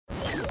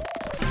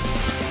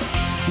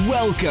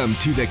Welcome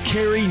to the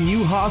Carey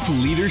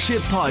Nieuwhof Leadership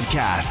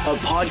Podcast, a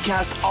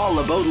podcast all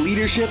about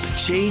leadership,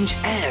 change,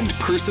 and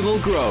personal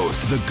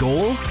growth. The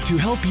goal? To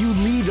help you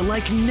lead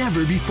like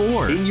never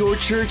before in your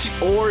church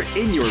or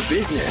in your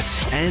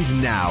business.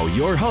 And now,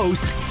 your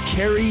host,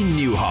 Carey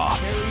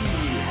Nieuwhof.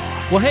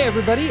 Well, hey,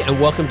 everybody, and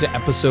welcome to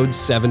episode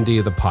 70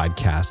 of the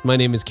podcast. My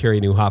name is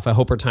Carey Nieuwhof. I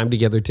hope our time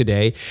together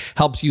today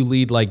helps you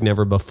lead like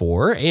never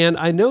before. And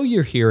I know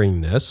you're hearing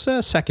this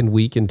second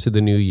week into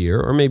the new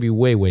year, or maybe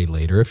way, way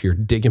later if you're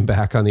digging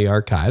back on the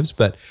archives.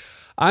 But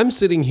I'm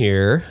sitting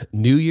here,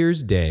 New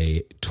Year's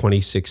Day,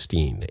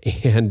 2016,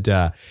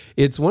 and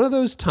it's one of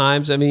those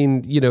times,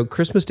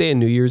 Christmas Day and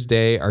New Year's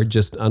Day are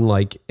just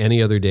unlike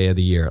any other day of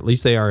the year. At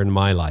least they are in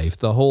my life.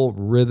 The whole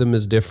rhythm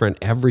is different.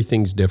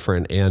 Everything's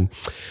different. And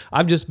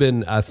I've just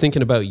been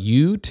thinking about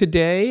you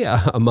today,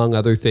 among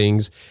other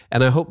things,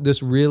 and I hope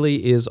this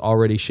really is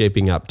already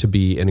shaping up to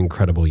be an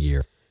incredible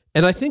year.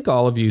 And I think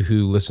all of you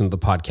who listen to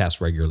the podcast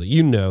regularly,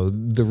 you know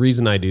the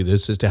reason I do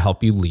this is to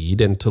help you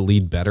lead and to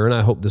lead better. And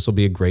I hope this will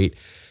be a great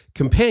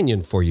companion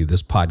for you,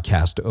 this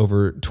podcast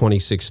over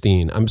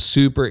 2016. I'm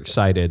super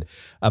excited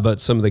about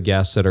some of the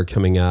guests that are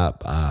coming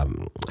up. I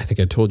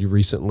think I told you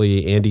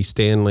recently, Andy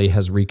Stanley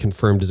has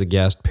reconfirmed as a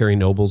guest. Perry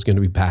Noble's going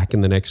to be back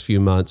in the next few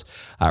months.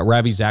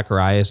 Ravi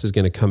Zacharias is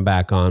going to come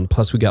back on.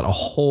 Plus, we got a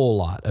whole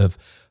lot of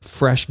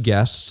fresh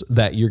guests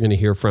that you're going to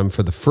hear from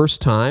for the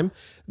first time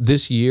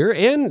this year.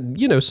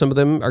 And, some of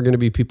them are going to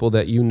be people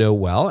that you know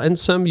well, and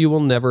some you will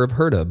never have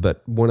heard of.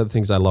 But one of the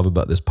things I love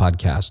about this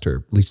podcast,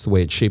 or at least the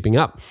way it's shaping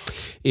up,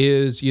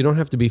 is you don't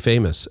have to be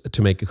famous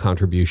to make a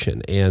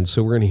contribution. And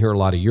so we're going to hear a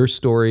lot of your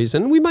stories,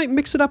 and we might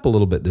mix it up a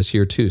little bit this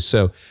year too.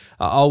 So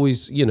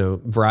always,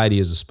 variety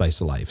is a spice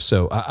of life.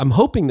 So I'm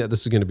hoping that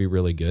this is going to be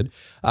really good.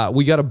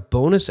 We got a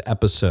bonus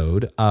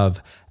episode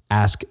of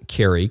Ask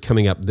Carey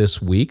coming up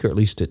this week, or at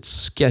least it's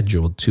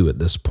scheduled to at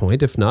this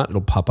point. If not, it'll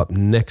pop up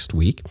next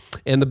week.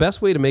 And the best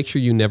way to make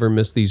sure you never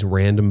miss these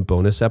random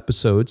bonus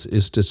episodes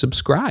is to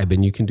subscribe,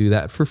 and you can do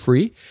that for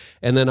free.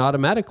 And then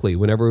automatically,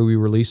 whenever we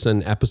release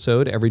an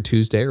episode every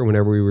Tuesday, or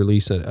whenever we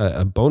release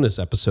a bonus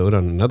episode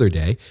on another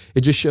day,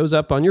 it just shows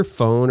up on your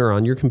phone or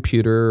on your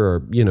computer, or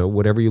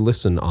whatever you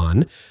listen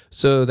on,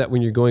 so that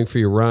when you're going for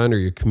your run or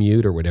your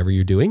commute or whatever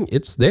you're doing,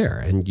 it's there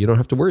and you don't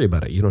have to worry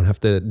about it. You don't have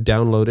to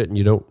download it, and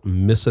you don't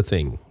miss a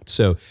thing.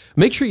 So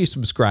make sure you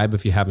subscribe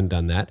if you haven't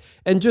done that.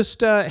 And just,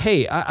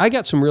 hey, I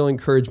got some real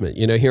encouragement.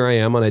 Here I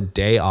am on a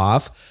day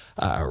off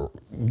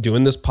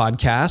doing this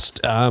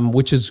podcast,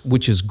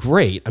 which is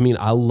great.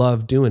 I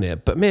love doing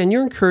it. But man,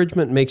 your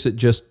encouragement makes it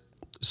just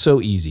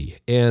so easy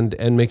and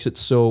makes it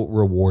so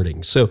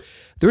rewarding. So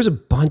there's a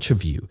bunch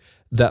of you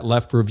that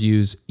left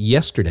reviews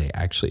yesterday,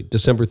 actually,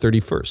 December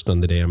 31st,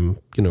 on the day I'm,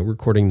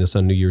 recording this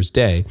on New Year's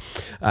Day.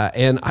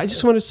 And I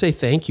just want to say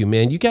thank you,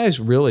 man. You guys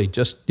really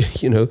just,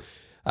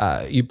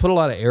 you put a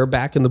lot of air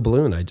back in the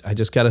balloon. I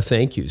just got to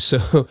thank you.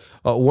 So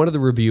one of the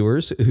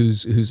reviewers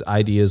whose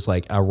ID is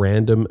like a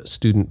random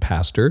student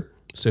pastor,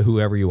 so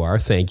whoever you are,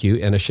 thank you.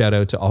 And a shout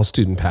out to all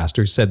student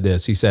pastors, said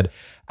this. He said,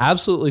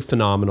 absolutely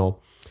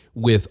phenomenal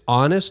with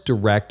honest,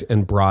 direct,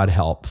 and broad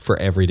help for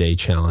everyday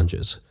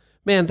challenges.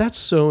 Man, that's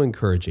so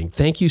encouraging.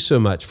 Thank you so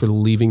much for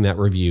leaving that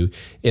review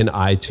in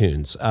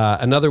iTunes.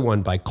 Another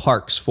one by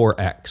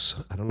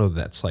Clarks4X. I don't know if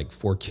that's like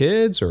 4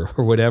 kids or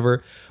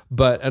whatever,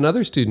 but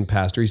another student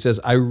pastor, he says,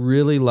 I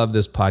really love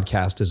this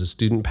podcast as a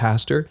student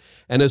pastor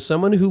and as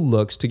someone who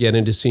looks to get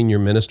into senior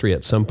ministry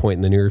at some point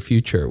in the near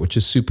future, which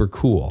is super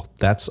cool.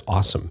 That's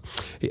awesome.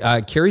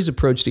 Carey's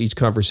approach to each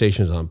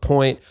conversation is on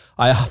point.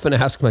 I often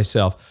ask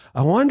myself,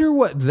 I wonder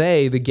what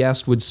the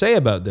guest, would say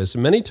about this.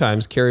 And many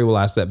times, Carey will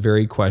ask that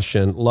very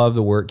question. Love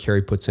the work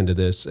Carey puts into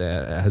this.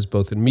 Has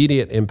both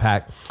immediate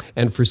impact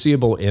and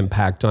foreseeable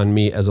impact on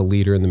me as a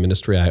leader in the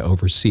ministry I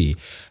oversee.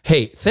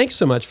 Hey, thanks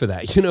so much for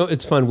that.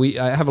 It's fun.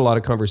 I have a lot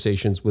of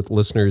conversations with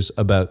listeners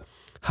about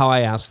how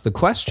I ask the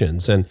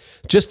questions. And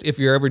just if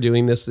you're ever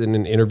doing this in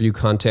an interview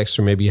context,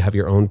 or maybe you have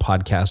your own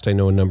podcast, I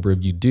know a number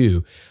of you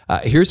do,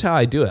 here's how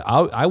I do it.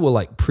 I will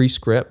like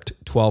pre-script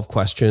 12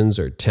 questions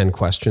or 10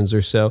 questions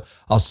or so.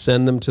 I'll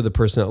send them to the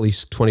person at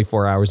least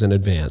 24 hours in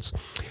advance.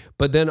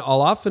 But then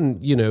I'll often,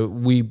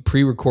 we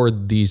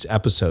pre-record these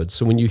episodes.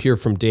 So when you hear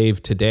from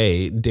Dave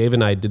today, Dave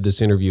and I did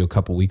this interview a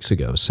couple weeks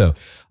ago. So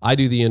I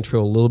do the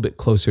intro a little bit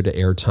closer to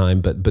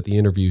airtime, but the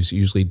interview is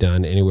usually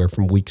done anywhere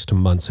from weeks to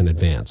months in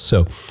advance.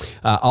 So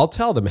I'll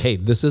tell them, hey,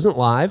 this isn't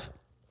live.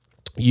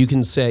 You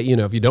can say,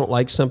 if you don't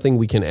like something,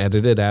 we can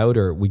edit it out,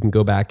 or we can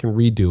go back and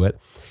redo it.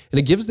 And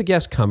it gives the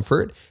guest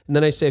comfort. And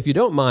then I say, if you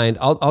don't mind,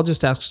 I'll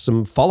just ask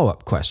some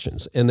follow-up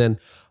questions. And then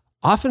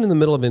often in the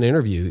middle of an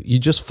interview, you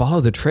just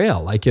follow the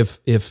trail. Like if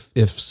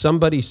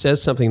somebody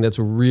says something that's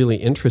really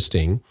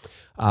interesting,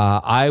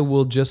 I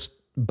will just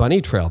bunny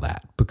trail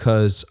that,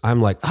 because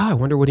I'm like, I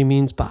wonder what he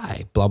means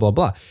by blah, blah,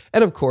 blah.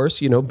 And of course,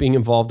 being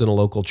involved in a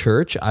local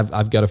church,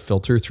 I've got a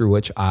filter through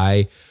which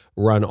I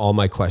run all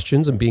my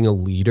questions. And being a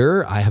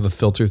leader, I have a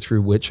filter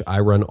through which I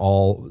run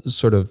all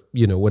sort of,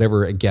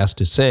 whatever a guest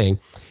is saying.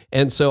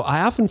 And so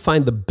I often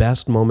find the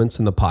best moments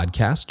in the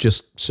podcast,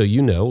 just so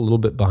you know, a little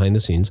bit behind the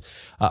scenes,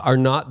 are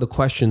not the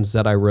questions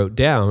that I wrote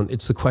down.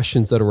 It's the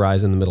questions that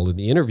arise in the middle of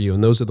the interview.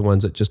 And those are the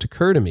ones that just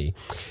occur to me.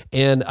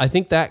 And I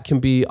think that can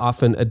be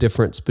often a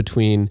difference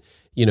between,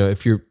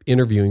 if you're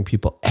interviewing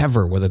people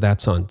ever, whether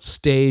that's on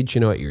stage,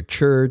 at your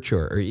church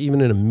or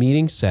even in a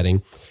meeting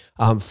setting,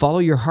 follow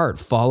your heart,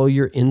 follow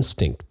your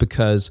instinct,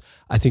 because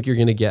I think you're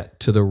going to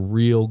get to the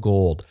real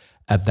gold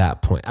at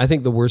that point. I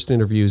think the worst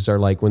interviews are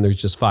like when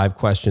there's just 5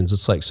 questions.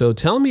 It's like, so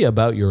tell me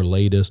about your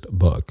latest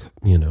book,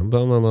 blah, blah,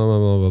 blah, blah,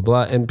 blah, blah,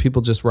 blah. And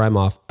people just rhyme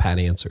off pat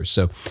answers.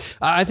 So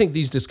I think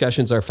these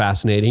discussions are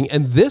fascinating.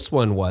 And this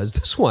one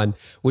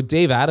with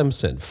Dave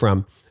Adamson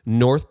from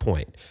North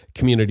Point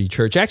Community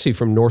Church, actually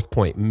from North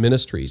Point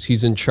Ministries.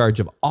 He's in charge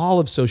of all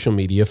of social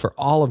media for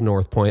all of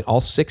North Point,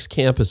 all 6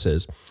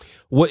 campuses.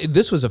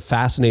 This was a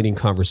fascinating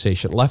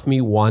conversation, left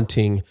me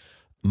wanting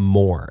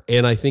more.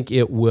 And I think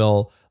it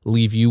will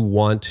leave you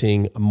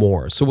wanting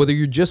more. So whether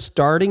you're just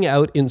starting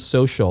out in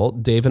social,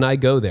 Dave and I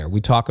go there.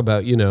 We talk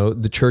about,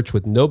 the church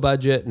with no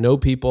budget, no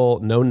people,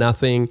 no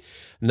nothing,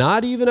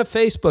 not even a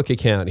Facebook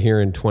account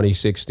here in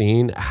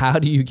 2016. How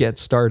do you get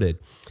started?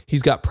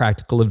 He's got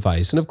practical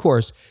advice. And of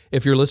course,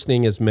 if you're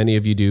listening, as many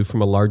of you do,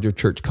 from a larger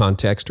church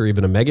context or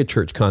even a mega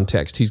church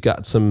context, he's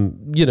got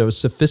some,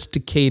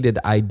 sophisticated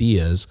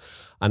ideas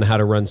on how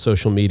to run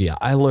social media.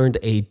 I learned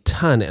a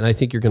ton, and I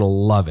think you're going to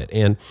love it.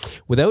 And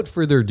without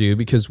further ado,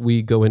 because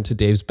we go into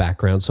Dave's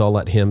background, so I'll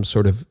let him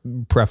sort of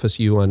preface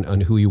you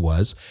on who he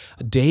was.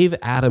 Dave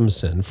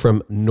Adamson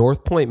from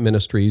North Point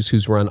Ministries,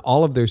 who's run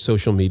all of their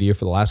social media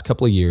for the last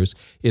couple of years,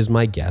 is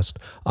my guest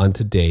on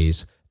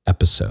today's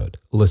episode.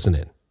 Listen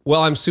in.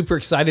 Well, I'm super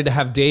excited to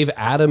have Dave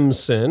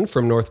Adamson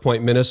from North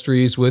Point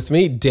Ministries with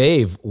me.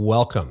 Dave,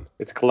 welcome.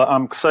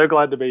 I'm so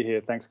glad to be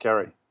here. Thanks,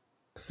 Kerry.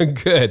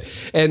 Good.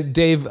 And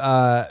Dave,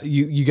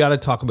 you got to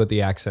talk about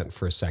the accent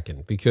for a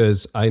second,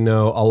 because I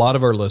know a lot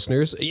of our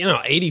listeners,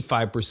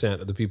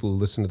 85% of the people who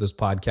listen to this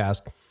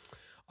podcast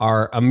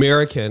are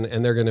American,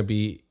 and they're going to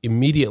be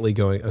immediately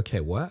going, okay,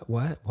 what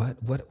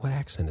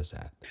accent is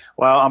that?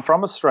 Well, I'm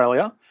from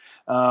Australia,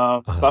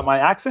 but my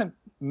accent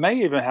may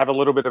even have a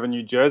little bit of a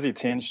New Jersey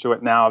tinge to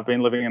it now. I've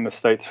been living in the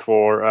States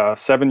for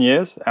 7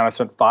 years, and I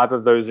spent 5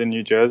 of those in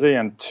New Jersey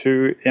and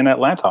 2 in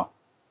Atlanta.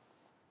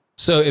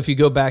 So if you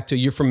go back to,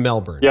 you're from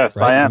Melbourne. Yes,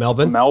 right? I am.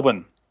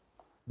 Melbourne.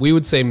 We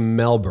would say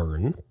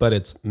Melbourne, but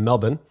it's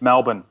Melbourne.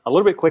 Melbourne. A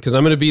little bit quick. Because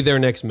I'm going to be there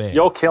next May.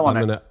 You're killing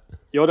it.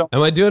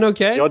 Am I doing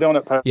okay? You're doing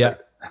it perfect. Yeah.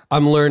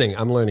 I'm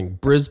learning.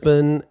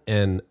 Brisbane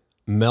and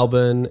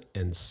Melbourne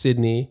and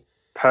Sydney.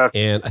 Perfect.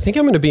 And I think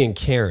I'm going to be in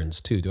Cairns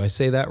too. Do I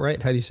say that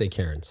right? How do you say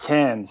Cairns?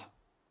 Cairns.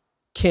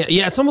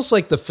 Yeah, it's almost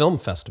like the film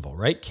festival,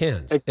 right?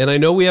 Cairns. And I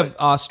know we have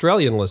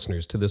Australian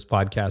listeners to this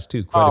podcast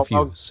too, quite a few.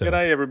 Well,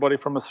 g'day everybody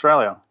from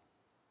Australia.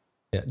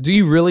 Yeah. Do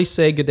you really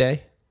say good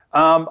day?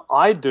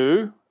 I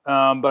do,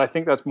 but I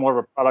think that's more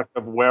of a product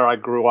of where I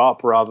grew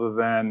up rather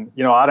than,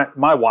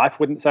 my wife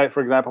wouldn't say it,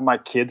 for example. My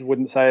kids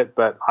wouldn't say it,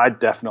 but I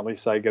definitely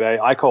say good day.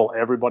 I call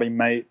everybody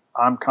mate.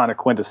 I'm kind of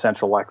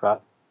quintessential like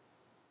that.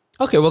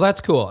 Okay, well,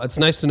 that's cool. It's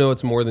nice to know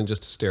it's more than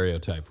just a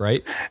stereotype,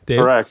 right, Dave?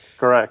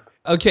 Correct.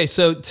 Okay,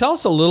 so tell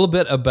us a little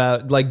bit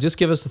about, just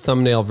give us the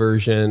thumbnail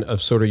version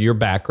of sort of your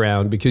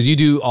background, because you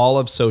do all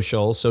of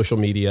social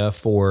media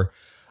for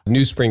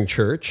New Spring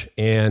Church,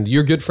 and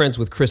you're good friends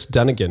with Chris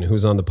Dunnigan, who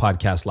was on the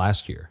podcast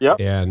last year.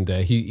 Yep. And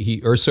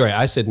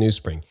I said New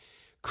Spring.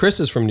 Chris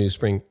is from New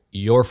Spring.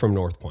 You're from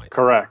North Point.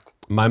 Correct.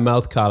 My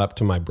mouth caught up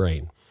to my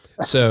brain.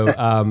 So,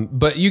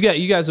 but you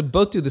guys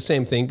both do the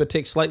same thing, but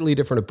take slightly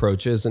different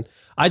approaches. And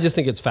I just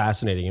think it's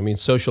fascinating. I mean,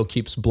 social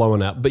keeps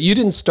blowing up, but you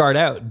didn't start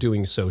out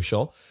doing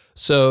social.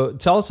 So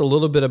tell us a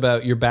little bit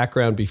about your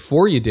background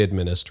before you did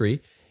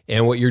ministry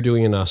and what you're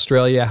doing in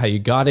Australia, how you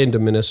got into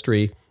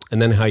ministry,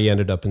 and then how you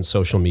ended up in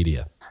social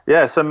media.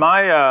 Yeah, so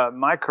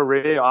my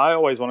career, I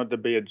always wanted to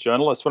be a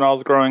journalist when I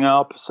was growing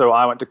up. So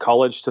I went to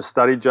college to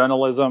study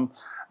journalism,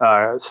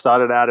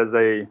 started out as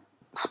a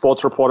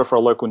sports reporter for a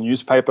local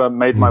newspaper,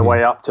 made my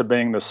way up to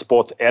being the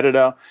sports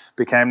editor,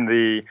 became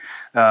the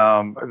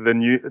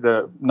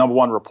number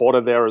one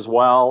reporter there as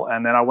well.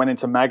 And then I went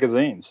into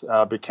magazines,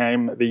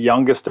 became the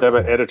youngest ever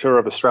editor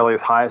of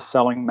Australia's highest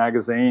selling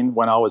magazine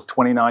when I was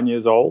 29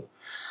 years old.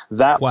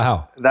 That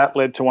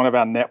led to one of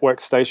our network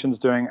stations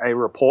doing a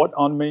report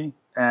on me.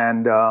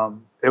 And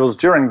it was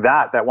during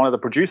that one of the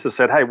producers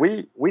said, hey,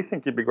 we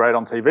think you'd be great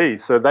on TV.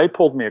 So they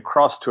pulled me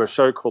across to a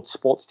show called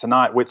Sports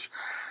Tonight, which,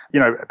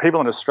 people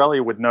in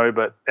Australia would know,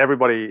 but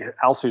everybody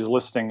else who's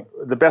listening,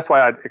 the best way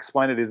I'd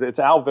explain it is it's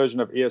our version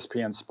of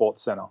ESPN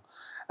Sports Center.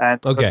 And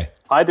so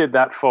I did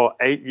that for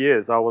 8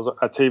 years. I was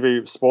a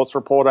TV sports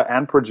reporter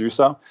and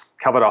producer,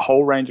 covered a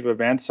whole range of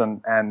events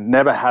and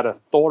never had a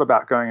thought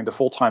about going into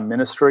full-time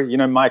ministry.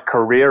 My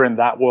career in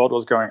that world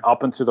was going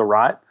up and to the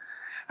right.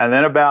 And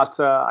then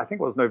about, I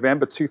think it was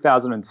November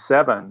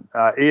 2007,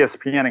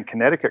 ESPN in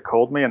Connecticut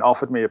called me and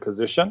offered me a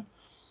position.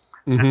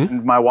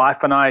 And my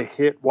wife and I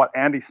hit what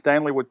Andy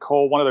Stanley would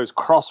call one of those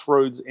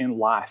crossroads in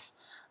life.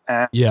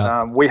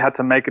 And we had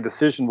to make a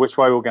decision which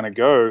way we were going to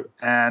go.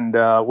 And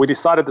we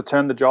decided to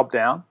turn the job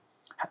down.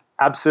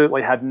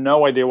 Absolutely had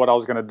no idea what I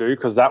was going to do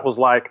because that was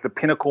like the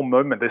pinnacle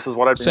moment. This is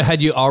what I'd been. So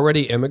had you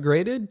already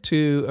immigrated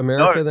to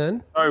America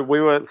then? No,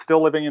 we were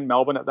still living in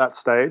Melbourne at that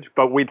stage,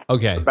 but we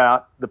talked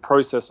about the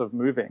process of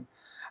moving.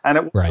 And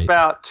it was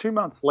about 2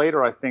 months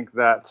later, I think,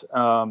 that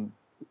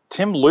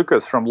Tim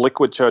Lucas from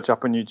Liquid Church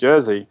up in New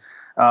Jersey,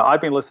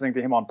 I've been listening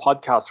to him on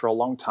podcasts for a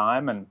long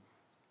time, and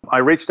I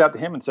reached out to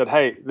him and said,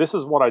 hey, this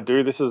is what I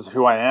do, this is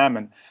who I am,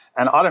 and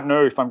I don't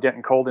know if I'm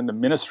getting called into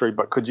ministry,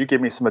 but could you give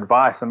me some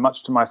advice? And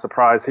much to my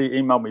surprise, he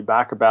emailed me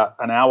back about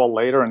an hour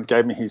later and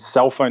gave me his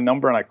cell phone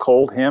number, and I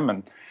called him,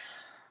 and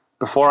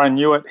before I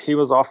knew it, he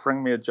was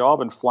offering me a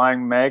job and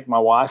flying Meg, my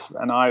wife,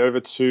 and I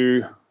over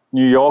to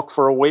New York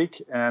for a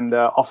week and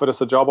offered us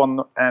a job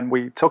and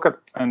we took it,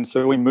 and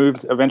so we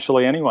moved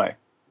eventually anyway.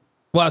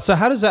 Wow, so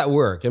how does that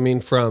work? I mean,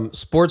 from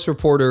sports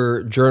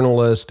reporter,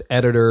 journalist,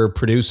 editor,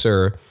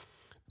 producer,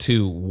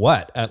 to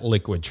what at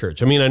Liquid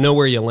Church? I mean, I know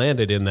where you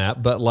landed in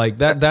that, but like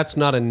that's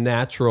not a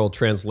natural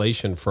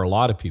translation for a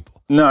lot of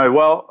people. No,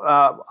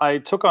 well, I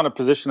took on a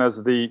position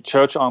as the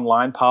church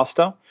online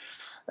pastor.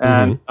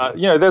 And,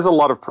 there's a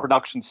lot of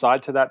production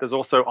side to that. There's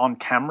also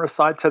on-camera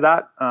side to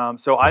that.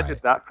 So I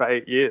did that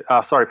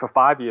for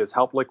 5 years,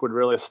 helped Liquid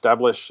really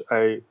establish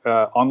a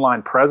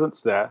online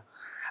presence there.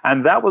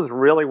 And that was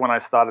really when I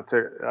started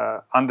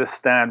to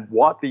understand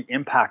what the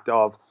impact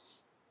of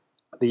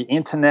the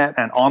internet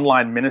and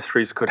online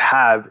ministries could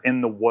have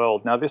in the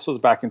world. Now, this was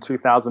back in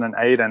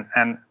 2008,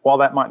 and while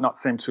that might not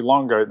seem too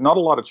long ago, not a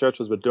lot of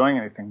churches were doing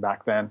anything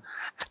back then.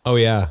 Oh,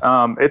 yeah.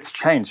 It's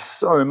changed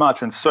so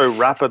much and so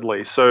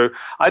rapidly. So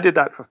I did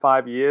that for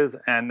 5 years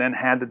and then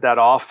handed that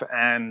off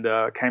and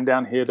came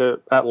down here to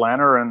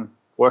Atlanta and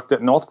worked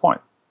at North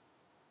Point.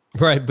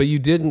 Right, but you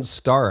didn't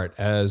start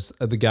as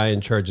the guy in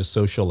charge of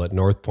social at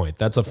North Point.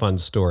 That's a fun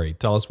story.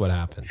 Tell us what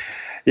happened.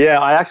 Yeah,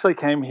 I actually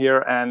came here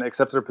and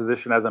accepted a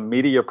position as a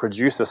media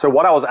producer. So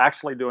what I was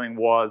actually doing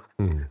was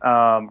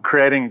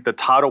creating the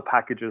title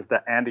packages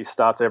that Andy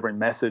starts every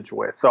message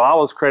with. So I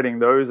was creating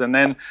those, and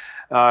then,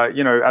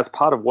 as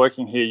part of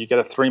working here, you get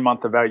a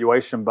 3-month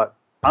evaluation. But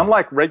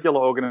unlike regular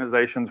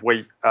organizations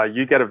where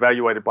you get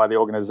evaluated by the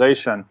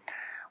organization,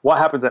 what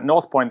happens at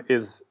North Point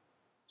is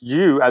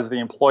you, as the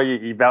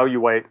employee,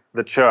 evaluate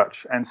the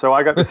church. And so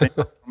I got this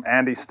email from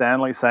Andy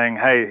Stanley saying,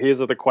 hey, here's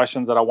are the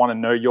questions that I want to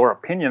know your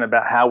opinion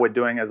about how we're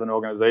doing as an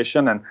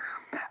organization. And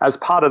as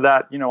part of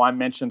that, I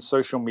mentioned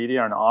social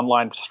media and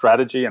online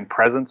strategy and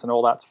presence and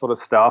all that sort of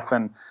stuff.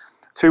 And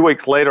 2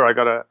 weeks later, I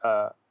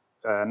got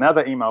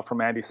another email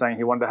from Andy saying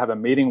he wanted to have a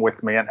meeting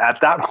with me. And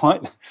at that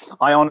point,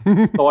 I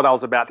honestly thought I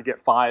was about to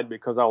get fired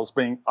because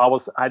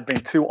I'd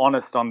been too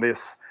honest on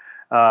this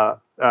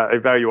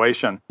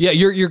evaluation. Yeah,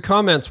 your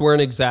comments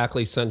weren't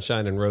exactly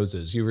sunshine and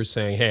roses. You were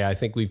saying, hey, I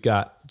think we've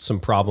got some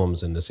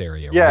problems in this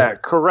area. Yeah,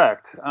 right?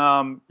 Correct.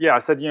 I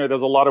said,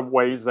 there's a lot of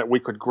ways that we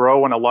could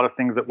grow and a lot of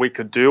things that we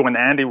could do. And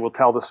Andy will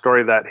tell the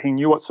story that he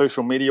knew what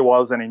social media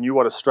was and he knew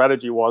what a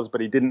strategy was,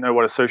 but he didn't know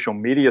what a social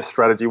media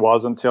strategy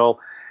was until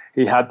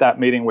he had that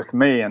meeting with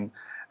me. And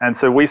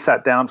so we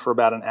sat down for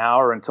about an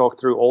hour and talked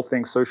through all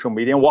things social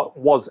media and what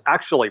was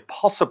actually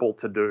possible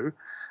to do.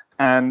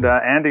 And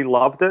Andy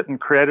loved it and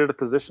created a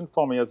position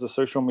for me as a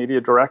social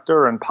media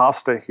director and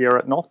pastor here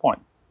at North Point.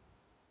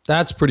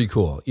 That's pretty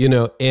cool,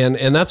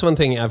 and that's one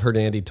thing I've heard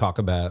Andy talk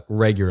about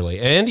regularly.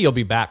 Andy will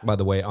be back, by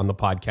the way, on the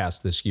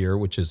podcast this year,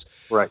 which is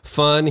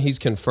fun. He's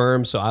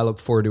confirmed, so I look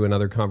forward to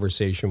another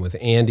conversation with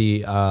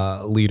Andy,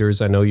 leaders.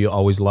 I know you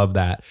always love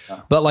that. Yeah.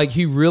 But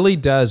he really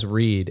does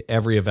read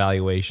every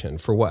evaluation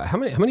for what? How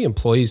many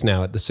employees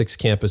now at the 6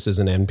 campuses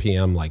in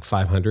NPM? Like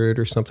 500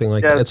 or something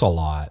like that? It's a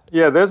lot.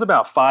 Yeah, there's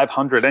about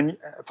 500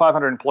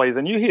 employees,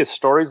 and you hear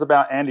stories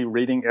about Andy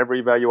reading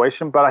every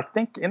evaluation, but I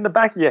think in the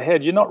back of your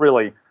head, you're not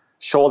really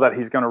sure that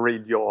he's going to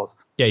read yours.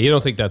 Yeah, you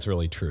don't think that's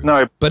really true.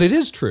 No. But it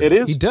is true. It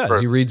is He does. True.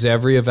 He reads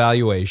every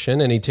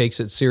evaluation and he takes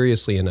it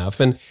seriously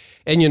enough. And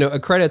a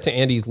credit to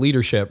Andy's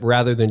leadership,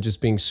 rather than just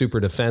being super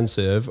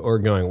defensive or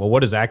going, well, what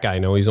does that guy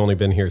know? He's only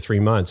been here 3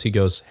 months. He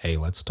goes, hey,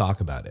 let's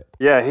talk about it.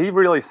 Yeah, he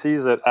really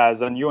sees it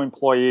as a new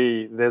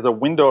employee. There's a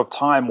window of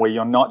time where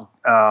you're not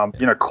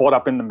caught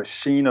up in the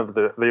machine of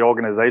the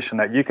organization,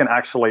 that you can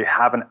actually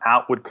have an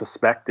outward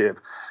perspective.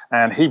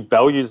 And he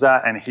values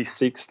that and he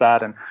seeks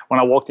that. And when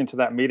I walked into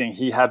that meeting,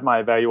 he had my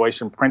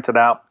evaluation printed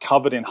out,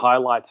 covered in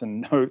highlights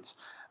and notes.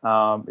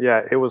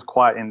 It was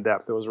quite in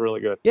depth. It was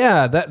really good.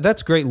 Yeah,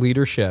 that's great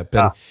leadership.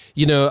 And,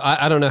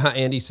 I don't know how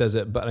Andy says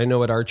it, but I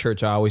know at our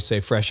church, I always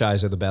say fresh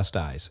eyes are the best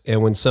eyes.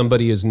 And when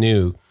somebody is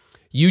new,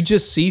 you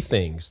just see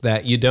things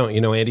that you don't.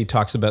 Andy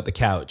talks about the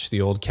couch,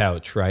 the old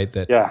couch, right?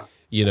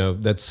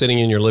 That's sitting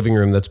in your living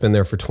room that's been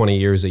there for 20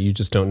 years that you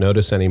just don't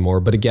notice anymore,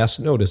 but a guest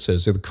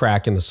notices, or the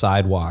crack in the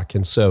sidewalk.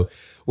 And so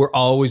we're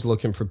always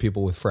looking for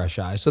people with fresh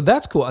eyes. So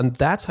that's cool. And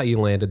that's how you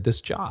landed this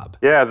job.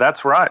 Yeah,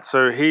 that's right.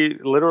 So he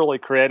literally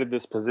created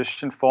this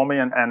position for me.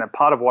 And a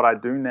part of what I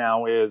do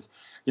now is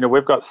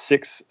we've got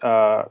six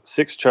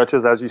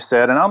churches, as you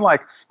said. And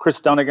unlike Chris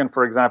Dunnigan,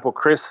 for example,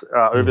 Chris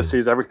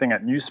oversees everything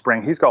at New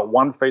Spring. He's got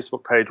one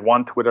Facebook page,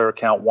 one Twitter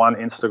account, one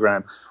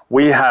Instagram.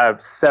 We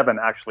have 6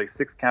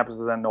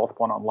 campuses in North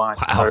Point Online.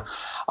 Wow.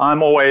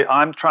 So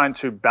I'm trying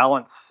to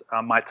balance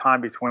my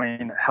time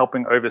between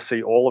helping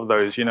oversee all of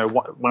those.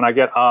 When I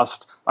get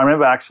asked, I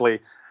remember actually,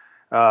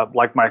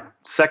 like my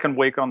second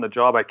week on the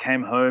job, I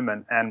came home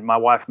and my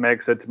wife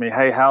Meg said to me,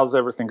 "Hey, how's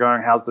everything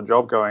going? How's the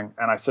job going?"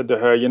 And I said to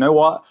her, "You know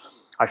what?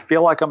 I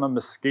feel like I'm a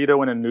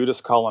mosquito in a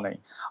nudist colony.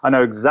 I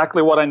know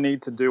exactly what I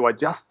need to do. I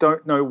just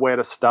don't know where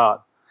to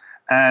start."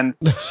 And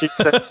she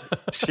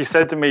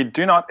said to me,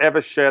 "Do not ever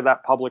share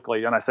that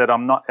publicly." And I said,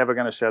 "I'm not ever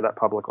going to share that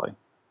publicly."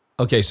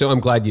 Okay, so I'm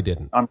glad you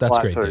didn't. That's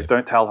glad great, too. Dave.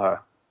 Don't tell her.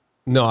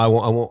 No, I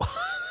won't.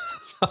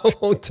 I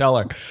won't tell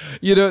her.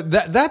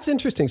 That's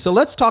interesting. So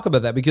let's talk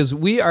about that, because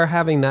we are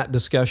having that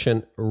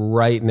discussion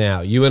right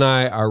now. You and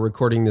I are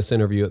recording this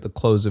interview at the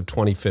close of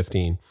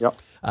 2015. Yep.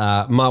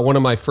 One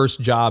of my first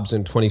jobs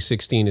in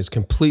 2016 is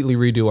completely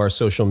redo our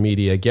social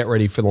media, get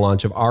ready for the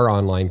launch of our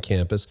online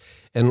campus.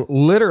 And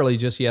literally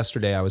just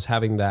yesterday, I was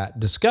having that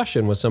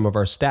discussion with some of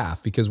our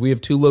staff, because we have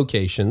 2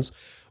 locations.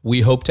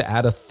 We hope to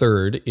add a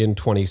third in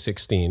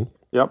 2016.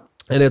 Yep.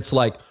 And it's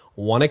like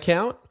 1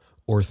 account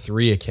or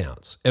 3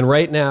 accounts. And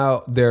right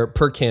now they're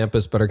per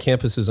campus, but our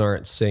campuses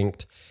aren't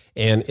synced.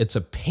 And it's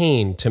a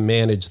pain to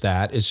manage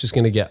that. It's just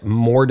going to get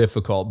more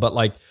difficult. But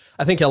like,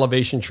 I think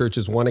Elevation Church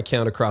is 1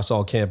 account across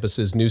all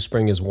campuses. New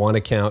Spring is 1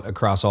 account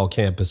across all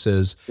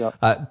campuses.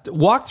 Yep.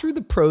 Walk through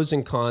the pros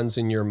and cons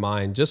in your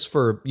mind, just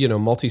for,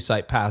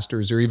 multi-site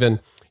pastors or even,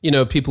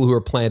 people who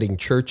are planting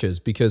churches,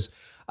 because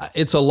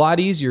it's a lot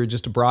easier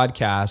just to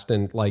broadcast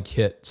and like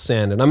hit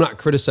send. And I'm not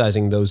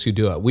criticizing those who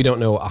do it. We don't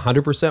know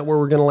 100% where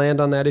we're going to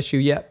land on that issue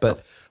yet,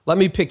 but let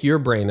me pick your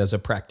brain as a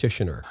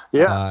practitioner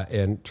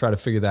and try to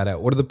figure that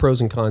out. What are the pros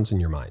and cons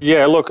in your mind?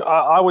 Yeah, look,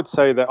 I would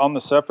say that on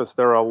the surface,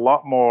 there are a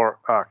lot more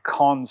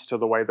cons to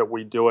the way that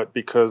we do it,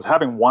 because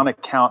having 1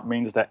 account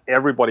means that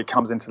everybody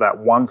comes into that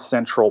one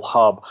central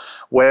hub.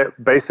 We're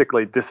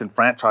basically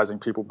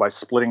disenfranchising people by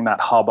splitting that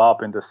hub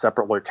up into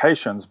separate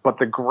locations. But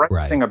the great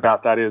thing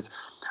about that is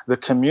the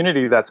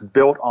community that's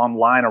built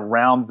online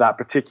around that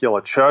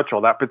particular church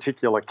or that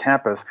particular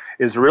campus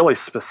is really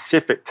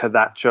specific to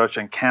that church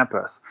and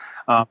campus.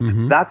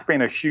 That's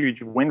been a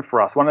huge win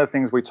for us. One of the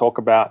things we talk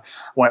about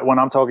when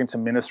I'm talking to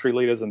ministry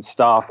leaders and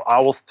staff, I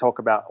will talk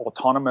about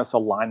autonomous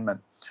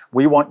alignment.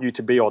 We want you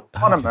to be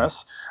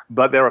autonomous,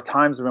 but there are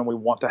times when we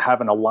want to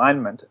have an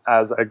alignment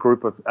as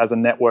a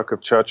network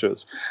of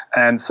churches.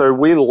 And so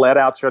we let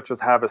our churches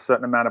have a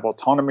certain amount of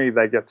autonomy.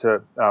 They get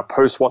to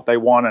post what they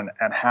want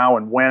and how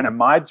and when. And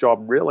my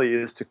job really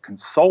is to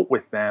consult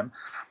with them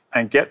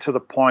and get to the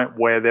point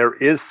where there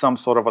is some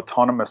sort of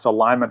autonomous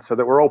alignment so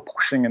that we're all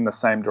pushing in the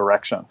same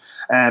direction.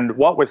 And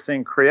what we're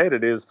seeing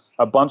created is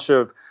a bunch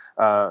of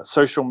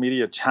social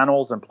media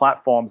channels and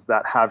platforms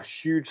that have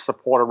huge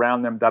support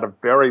around them that are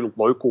very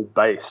local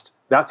based.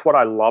 That's what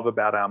I love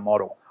about our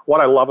model.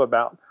 What I love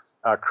about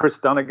Chris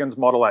Dunnigan's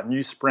model at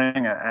New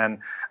Spring and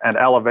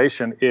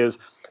Elevation is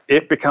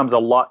it becomes a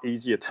lot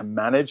easier to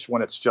manage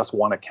when it's just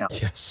 1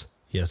 account.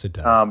 Yes, it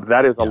does.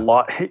 That is a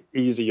lot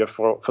easier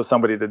for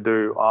somebody to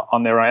do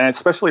on their own, and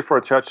especially for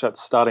a church that's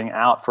starting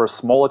out. For a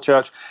smaller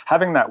church,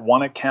 having that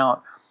 1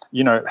 account,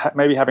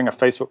 maybe having a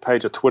Facebook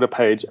page, a Twitter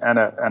page, and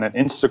an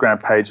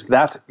Instagram page,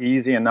 that's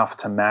easy enough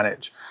to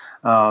manage.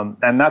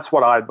 And that's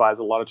what I advise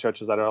a lot of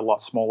churches that are a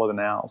lot smaller than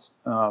ours.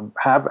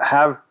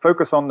 Have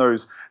focus on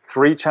those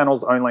 3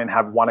 channels only and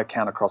have 1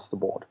 account across the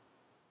board.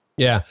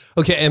 Yeah.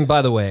 Okay. And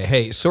by the way,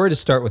 hey, sorry to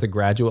start with a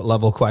graduate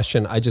level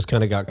question. I just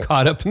kind of got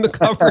caught up in the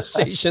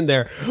conversation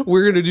there.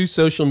 We're going to do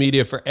social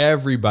media for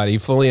everybody,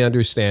 fully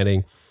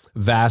understanding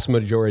vast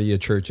majority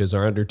of churches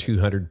are under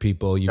 200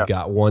 people. You've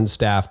got 1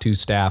 staff, 2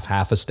 staff,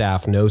 half a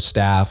staff, no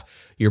staff.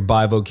 You're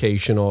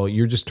bivocational.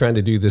 You're just trying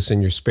to do this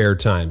in your spare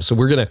time. So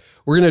we're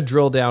gonna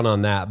drill down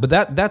on that.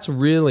 But that's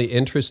really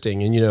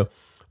interesting. And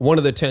one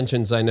of the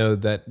tensions I know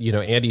that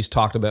Andy's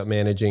talked about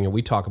managing, and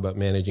we talk about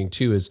managing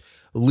too, is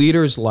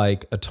leaders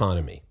like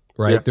autonomy.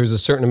 Right? Yeah. There's a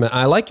certain amount.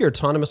 I like your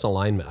autonomous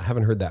alignment. I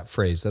haven't heard that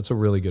phrase. That's a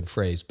really good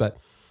phrase. But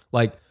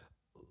like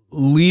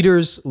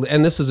leaders,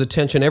 and this is a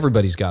tension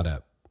everybody's got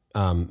to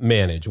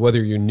manage,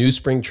 whether you're New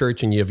Spring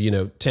Church and you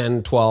have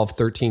 10, 12,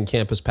 13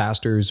 campus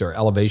pastors, or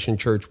Elevation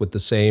Church with the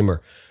same,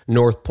 or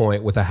North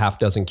Point with a half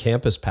dozen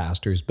campus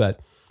pastors. But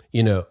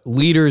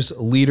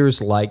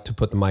leaders like to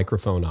put the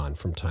microphone on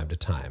from time to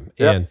time.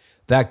 Yep. And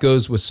that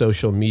goes with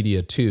social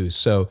media too.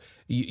 So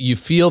you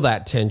feel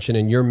that tension,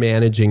 and you're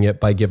managing it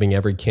by giving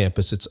every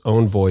campus its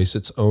own voice,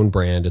 its own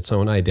brand, its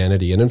own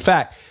identity. And in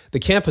fact, the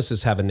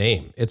campuses have a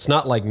name. It's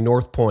not like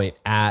North Point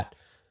at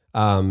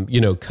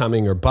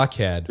Cumming or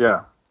Buckhead.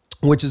 Yeah.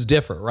 Which is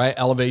different, right?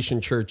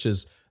 Elevation Church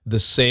is the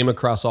same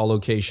across all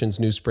locations.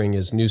 New Spring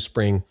is New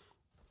Spring,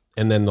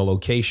 and then the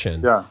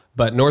location. Yeah.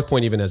 But North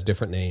Point even has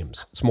different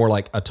names. It's more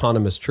like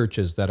autonomous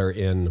churches that are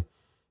in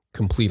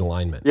complete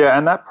alignment. Yeah,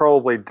 and that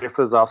probably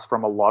differs us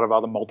from a lot of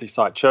other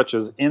multi-site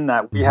churches in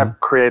that we have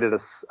created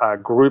a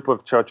group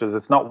of churches.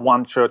 It's not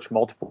one church,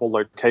 multiple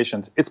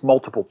locations. It's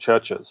multiple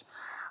churches.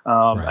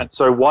 Right. And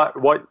so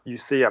what you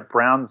see at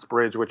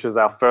Brownsbridge, which is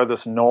our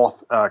furthest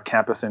north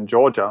campus in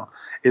Georgia,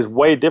 is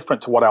way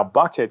different to what our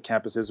Buckhead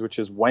campus is, which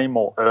is way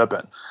more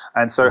urban.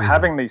 And so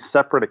having these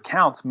separate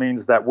accounts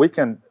means that we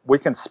can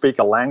speak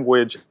a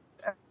language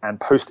and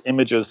post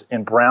images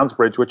in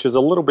Brownsbridge, which is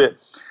a little bit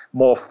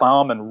more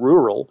farm and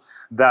rural,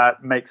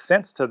 that makes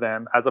sense to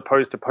them, as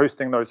opposed to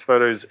posting those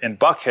photos in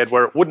Buckhead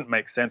where it wouldn't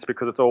make sense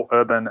because it's all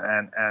urban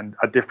and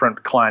a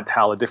different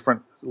clientele, a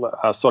different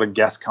sort of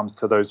guest comes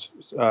to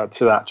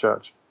that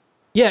church.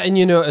 Yeah,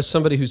 and as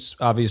somebody who's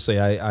obviously,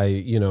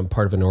 I'm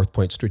part of a North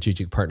Point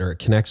strategic partner at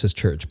Connexus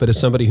Church, but as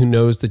somebody who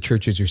knows the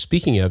churches you're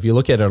speaking of, you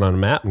look at it on a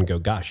map and go,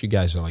 gosh, you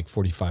guys are like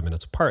 45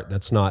 minutes apart.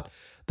 That's not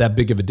that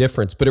big of a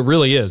difference, but it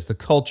really is. The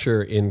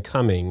culture in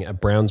coming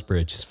at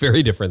Brownsbridge is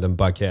very different than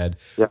Buckhead,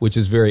 which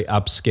is very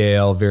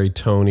upscale, very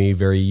Tony,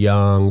 very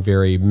young,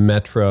 very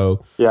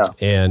metro. Yeah.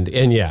 And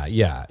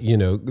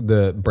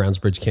the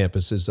Brownsbridge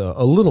campus is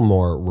a little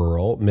more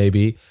rural,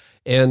 maybe.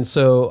 And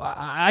so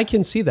I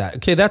can see that.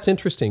 Okay, that's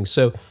interesting.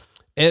 So,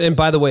 and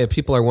by the way, if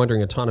people are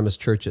wondering, autonomous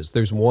churches,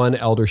 there's one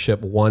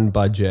eldership, one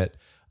budget,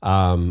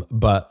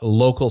 but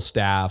local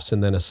staffs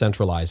and then a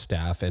centralized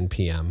staff,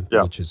 NPM,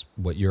 which is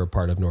what you're a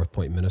part of, North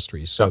Point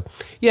Ministries. So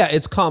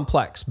it's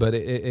complex, but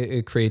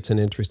it creates an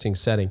interesting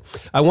setting.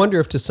 I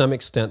wonder if to some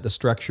extent the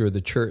structure of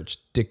the church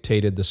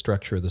dictated the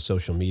structure of the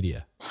social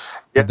media.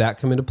 Did that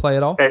come into play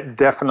at all? It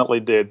definitely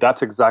did.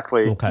 That's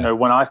exactly,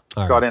 when I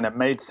first got in, it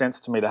made sense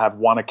to me to have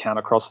one account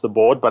across the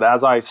board. But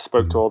as I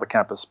spoke to all the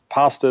campus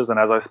pastors and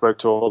as I spoke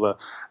to all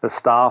the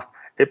staff,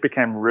 it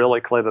became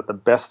really clear that the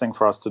best thing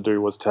for us to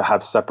do was to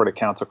have separate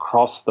accounts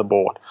across the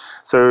board.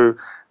 So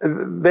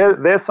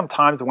there's some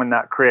times when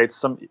that creates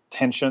some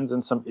tensions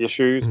and some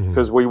issues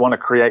because we want to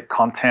create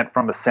content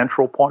from a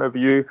central point of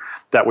view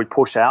that we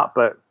push out.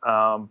 But,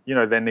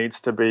 there needs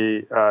to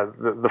be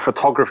the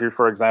photography,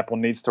 for example,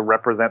 needs to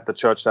represent the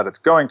church that it's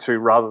going to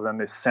rather than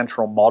this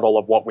central model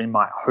of what we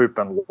might hope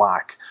and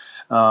like.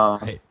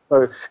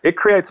 So it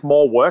creates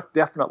more work,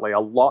 definitely a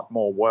lot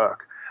more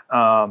work.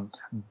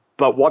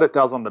 But what it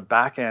does on the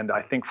back end,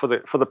 I think for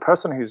the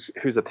person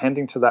who's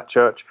attending to that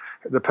church,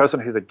 the person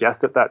who's a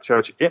guest at that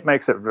church, it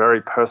makes it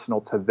very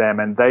personal to them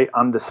and they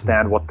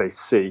understand what they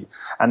see.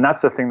 And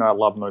that's the thing that I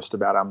love most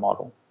about our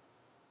model.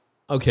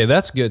 Okay,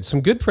 that's good.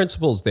 Some good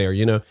principles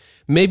there.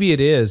 Maybe it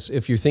is,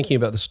 if you're thinking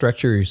about the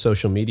structure of your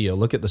social media,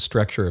 look at the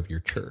structure of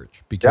your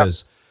church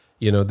because,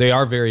 they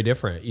are very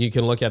different. You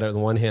can look at it on the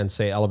one hand,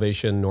 say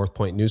Elevation, North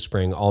Point, New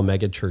Spring, all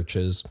mega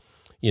churches,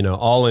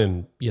 all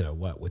in,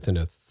 within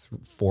a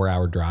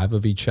 4-hour drive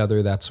of each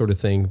other, that sort of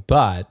thing.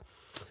 But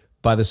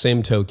by the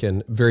same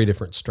token, very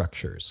different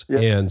structures. Yeah.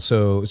 And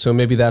so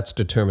maybe that's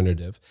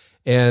determinative.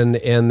 And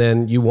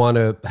then you want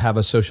to have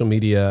a social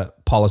media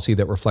policy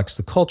that reflects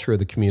the culture of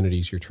the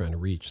communities you're trying to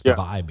reach, the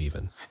vibe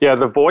even. Yeah,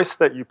 the voice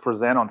that you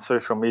present on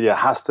social media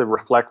has to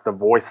reflect the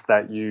voice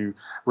that you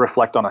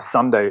reflect on a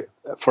Sunday,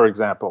 for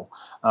example.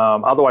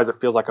 Otherwise, it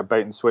feels like a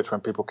bait and switch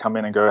when people come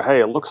in and go, hey,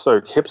 it looks so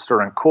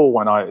hipster and cool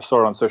when I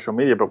saw it on social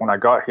media, but when I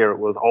got here, it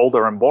was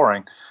older and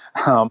boring.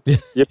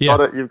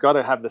 You've got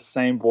to have the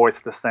same voice,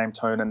 the same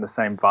tone, and the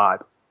same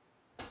vibe.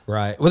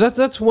 Right. Well,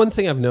 that's one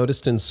thing I've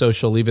noticed in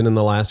social, even in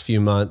the last few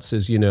months,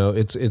 is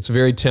it's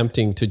very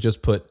tempting to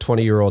just put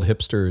 20-year-old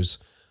hipsters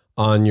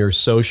on your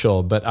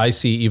social, but I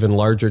see even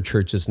larger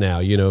churches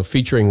now,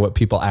 featuring what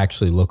people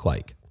actually look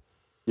like.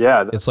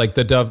 Yeah, it's like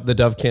the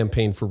Dove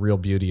campaign for real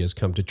beauty has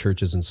come to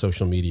churches and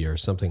social media or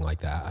something like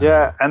that.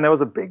 Yeah, and there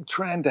was a big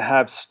trend to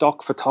have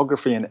stock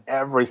photography in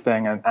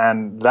everything,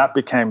 and that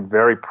became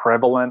very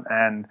prevalent.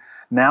 And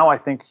now I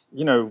think,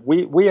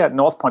 we at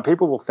North Point,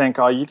 people will think,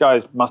 oh, you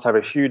guys must have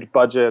a huge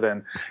budget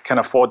and can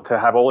afford to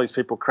have all these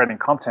people creating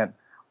content.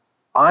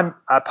 I'm,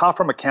 apart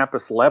from a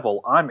campus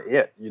level, I'm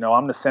it.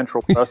 I'm the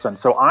central person.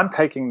 So I'm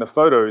taking the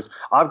photos.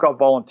 I've got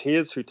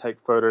volunteers who take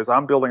photos.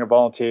 I'm building a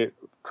volunteer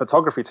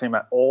photography team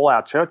at all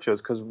our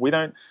churches because we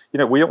don't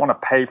want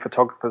to pay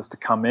photographers to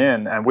come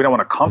in and we don't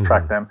want to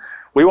contract them.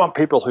 We want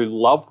people who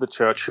love the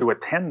church, who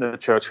attend the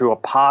church, who are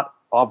part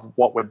of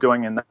what we're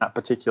doing in that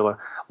particular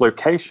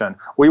location.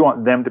 We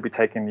want them to be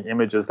taking the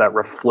images that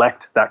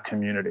reflect that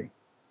community.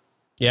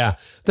 Yeah,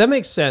 that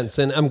makes sense.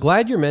 And I'm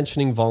glad you're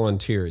mentioning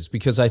volunteers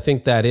because I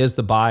think that is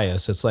the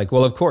bias. It's like,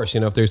 well, of course,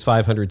 if there's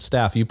 500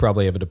 staff, you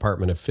probably have a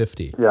department of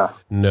 50. Yeah.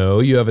 No,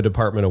 you have a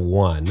department of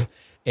 1.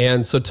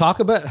 And so talk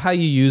about how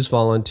you use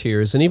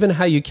volunteers and even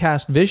how you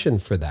cast vision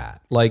for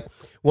that. Like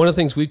one of the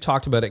things we've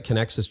talked about at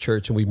Connexus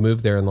Church, and we've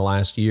moved there in the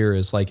last year,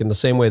 is like in the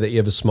same way that you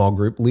have a small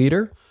group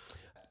leader,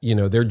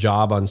 their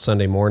job on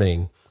Sunday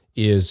morning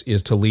is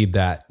to lead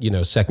that,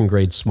 second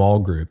grade small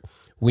group.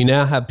 We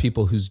now have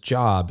people whose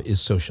job is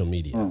social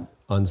media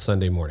on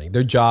Sunday morning.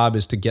 Their job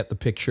is to get the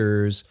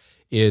pictures.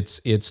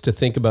 It's to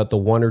think about the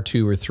 1 or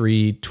 2 or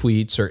 3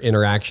 tweets or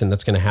interaction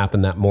that's going to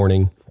happen that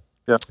morning.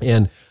 Yeah.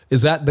 And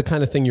is that the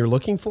kind of thing you're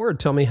looking for?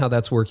 Tell me how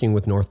that's working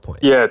with North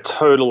Point. Yeah,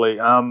 totally.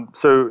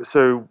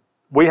 So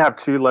we have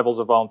two levels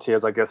of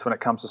volunteers, I guess, when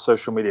it comes to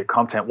social media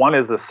content. One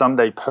is the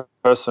Sunday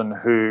person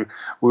who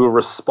will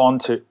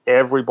respond to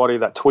everybody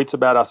that tweets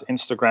about us,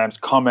 Instagrams,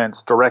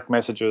 comments, direct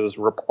messages,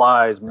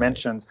 replies,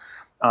 mentions.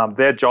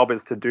 Their job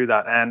is to do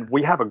that. And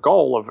we have a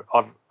goal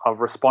of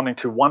responding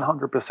to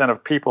 100%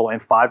 of people in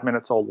 5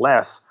 minutes or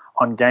less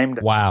on game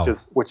day,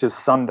 which is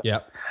Sunday.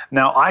 Yep.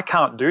 Now, I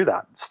can't do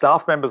that.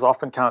 Staff members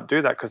often can't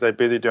do that because they're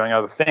busy doing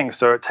other things.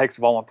 So it takes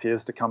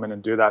volunteers to come in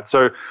and do that.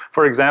 So,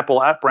 for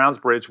example, at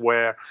Brownsbridge,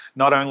 where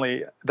not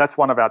only that's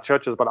one of our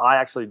churches, but I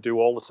actually do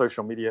all the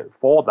social media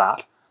for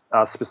that.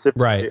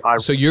 Specifically,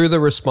 right. So you're the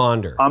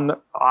responder.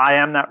 I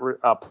am that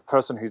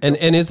person who's...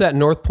 And is that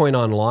North Point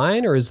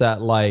Online, or is that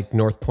like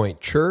North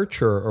Point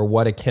Church, or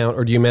what account,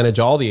 or do you manage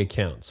all the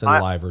accounts and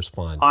live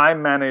respond? I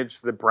manage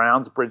the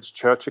Brownsbridge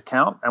Church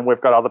account, and we've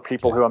got other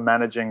people who are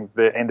managing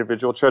the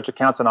individual church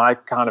accounts, and I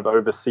kind of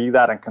oversee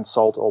that and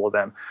consult all of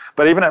them.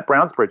 But even at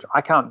Brownsbridge,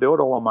 I can't do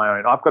it all on my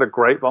own. I've got a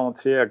great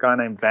volunteer, a guy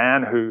named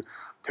Van, who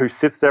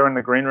sits there in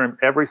the green room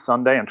every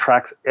Sunday and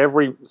tracks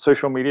every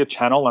social media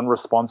channel and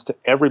responds to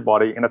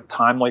everybody in a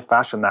timely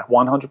fashion, that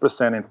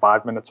 100% in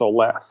 5 minutes or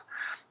less.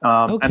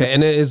 Okay,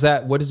 and is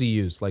that, what does he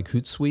use, like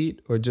Hootsuite,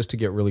 or just to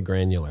get really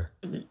granular?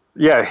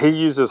 Yeah, he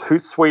uses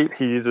Hootsuite.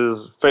 He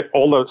uses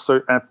all those,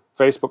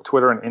 Facebook,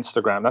 Twitter, and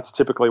Instagram. That's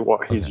typically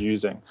what he's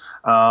using.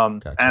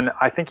 Gotcha. And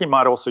I think he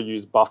might also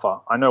use Buffer.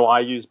 I know I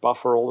use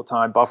Buffer all the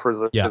time. Buffer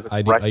is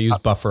I use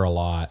Buffer a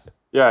lot.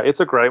 Yeah, it's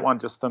a great one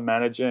just for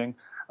managing.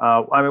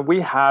 I mean,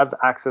 we have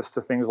access to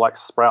things like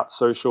Sprout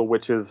Social,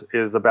 which is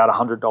about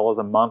 $100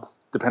 a month,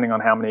 depending on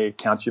how many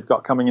accounts you've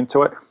got coming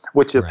into it,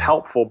 which is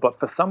helpful. But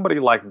for somebody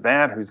like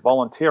Van, who's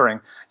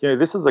volunteering,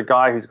 this is a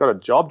guy who's got a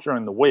job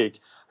during the week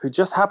who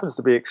just happens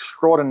to be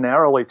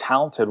extraordinarily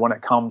talented when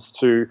it comes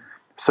to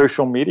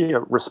social media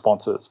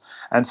responses.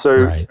 And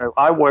so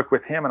I work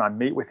with him and I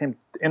meet with him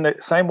in the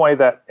same way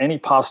that any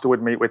pastor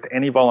would meet with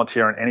any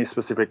volunteer in any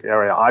specific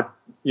area. I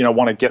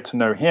want to get to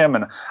know him,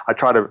 and I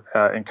try to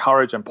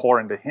encourage and pour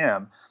into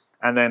him.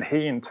 And then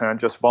he in turn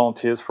just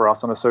volunteers for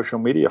us on a social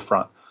media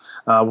front.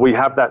 We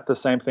have the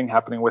same thing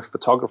happening with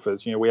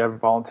photographers. We have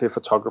volunteer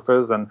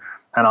photographers, and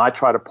I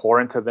try to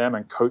pour into them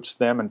and coach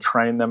them and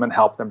train them and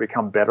help them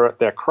become better at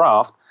their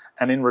craft.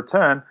 And in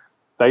return,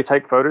 they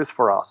take photos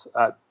for us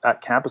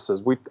at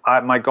campuses.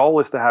 My goal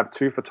is to have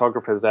 2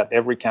 photographers at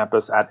every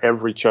campus, at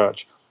every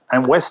church.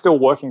 And we're still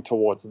working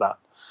towards that.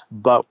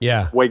 But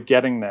we're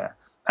getting there.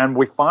 And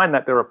we find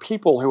that there are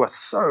people who are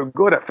so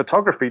good at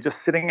photography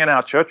just sitting in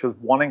our churches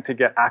wanting to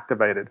get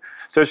activated.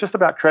 So it's just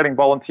about creating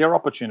volunteer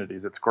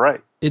opportunities. It's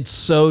great. It's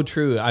so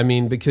true. I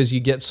mean, because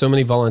you get so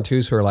many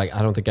volunteers who are like,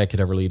 I don't think I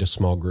could ever lead a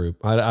small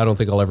group. I don't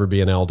think I'll ever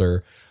be an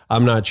elder.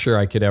 I'm not sure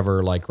I could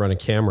ever run a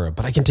camera,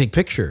 but I can take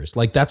pictures.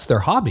 That's their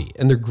hobby,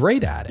 and they're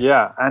great at it.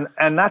 Yeah,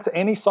 and that's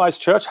any size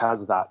church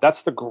has that.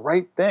 That's the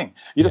great thing.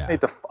 You just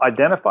need to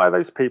identify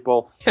those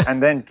people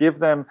and then give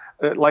them,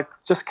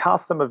 just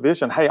cast them a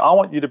vision. Hey, I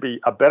want you to be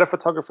a better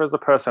photographer as a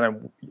person,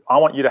 and I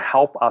want you to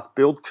help us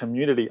build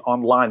community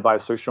online via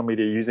social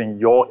media using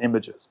your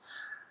images.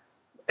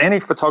 Any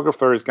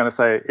photographer is going to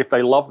say, if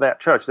they love that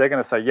church, they're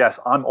going to say,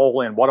 yes, I'm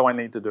all in. What do I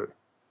need to do?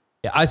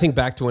 Yeah, I think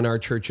back to when our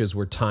churches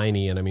were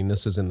tiny, and I mean,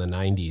 this is in the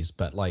 90s,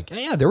 but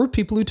there were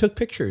people who took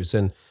pictures.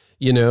 And,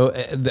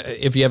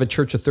 if you have a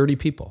church of 30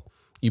 people,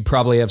 you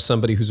probably have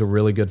somebody who's a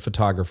really good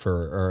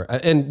photographer.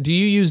 And do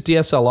you use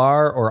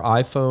DSLR or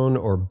iPhone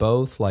or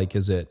both?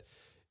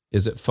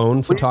 Is it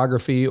phone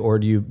photography, or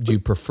do you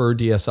prefer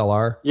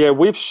DSLR? Yeah,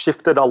 we've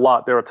shifted a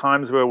lot. There are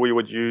times where we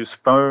would use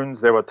phones.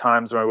 There were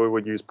times where we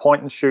would use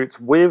point and shoots.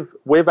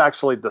 We've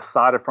actually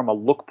decided from a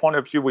look point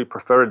of view, we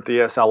prefer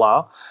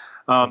DSLR.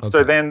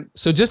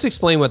 So just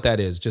explain what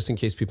that is, just in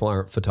case people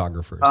aren't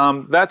photographers.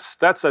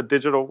 That's a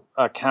digital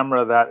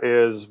camera that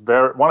is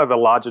one of the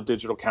larger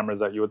digital cameras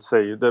that you would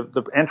see.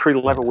 The entry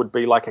level would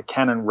be like a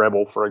Canon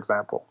Rebel, for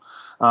example.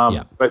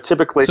 But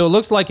typically, so it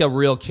looks like a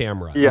real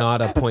camera,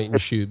 not a point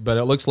and shoot, but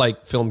it looks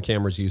like film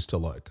cameras used to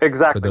look.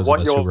 Exactly. For those of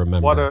us who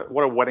remember.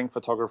 What a wedding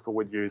photographer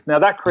would use. Now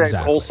that creates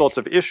all sorts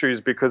of issues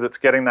because it's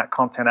getting that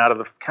content out of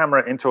the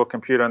camera into a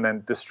computer and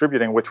then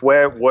distributing, which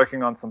we're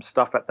working on some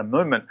stuff at the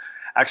moment,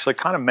 actually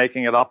kind of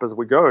making it up as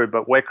we go.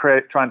 But we're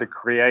trying to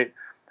create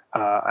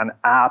an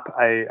app,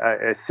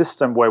 a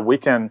system where we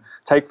can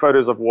take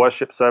photos of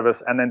worship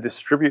service and then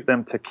distribute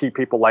them to key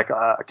people like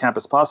a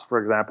campus pastor, for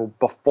example,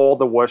 before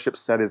the worship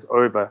set is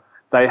over.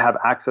 They have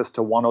access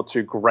to 1 or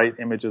 2 great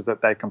images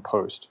that they can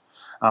post.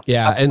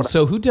 And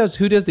so who does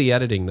the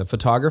editing? The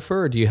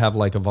photographer, or do you have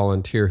a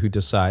volunteer who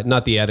decide?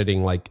 Not the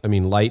editing, light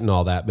and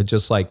all that, but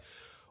just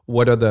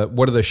what are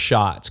the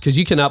shots? Because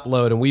you can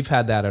upload, and we've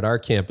had that at our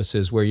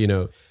campuses where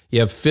you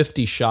have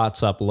 50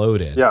 shots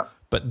uploaded. Yeah.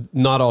 But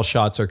not all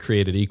shots are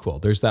created equal.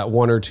 There's that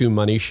 1 or 2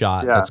 money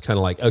shot that's kind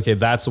of okay,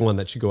 that's the one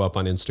that should go up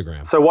on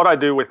Instagram. So what I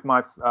do with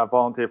my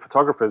volunteer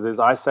photographers is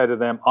I say to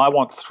them, I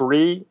want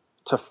 3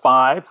 to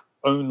 5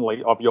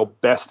 only of your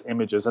best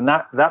images. And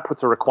that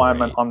puts a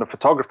requirement on the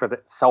photographer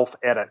that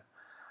self-edit.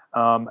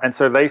 And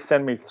so they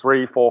send me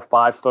 3, 4,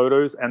 5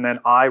 photos, and then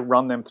I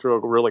run them through a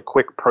really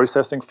quick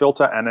processing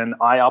filter, and then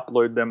I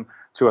upload them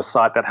to a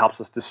site that helps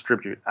us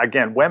distribute.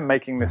 Again, we're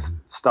making this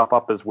stuff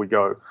up as we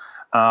go.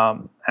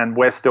 And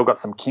we've still got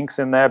some kinks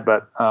in there,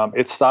 but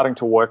it's starting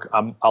to work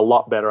a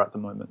lot better at the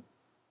moment.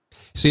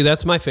 See,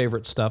 that's my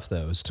favorite stuff,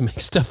 though, is to make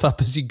stuff up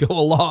as you go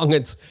along.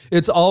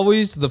 It's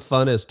always the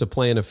funnest to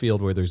play in a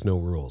field where there's no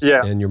rules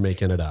and you're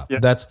making it up.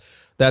 Yeah.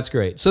 That's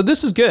great. So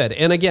this is good.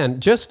 And again,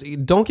 just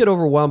don't get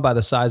overwhelmed by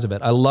the size of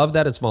it. I love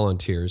that it's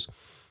volunteers.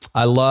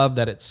 I love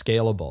that it's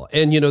scalable.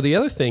 And, the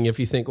other thing, if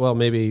you think, well,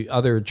 maybe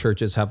other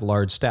churches have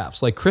large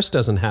staffs, like Chris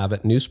doesn't have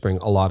at New Spring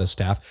a lot of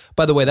staff.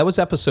 By the way, that was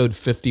episode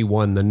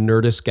 51, the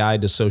Nerdist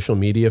Guide to Social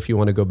Media. If you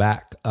want to go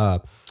back,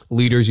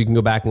 leaders, you can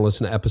go back and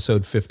listen to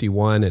episode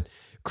 51. And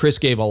Chris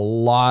gave a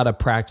lot of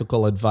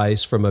practical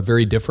advice from a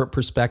very different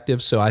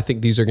perspective. So I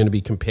think these are going to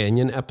be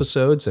companion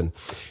episodes, and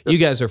you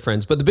guys are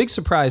friends. But the big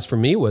surprise for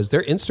me was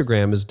their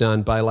Instagram is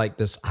done by like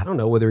this, I don't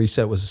know whether he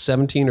said it was a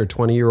 17 or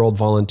 20-year-old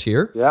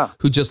volunteer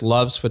who just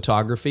loves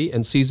photography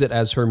and sees it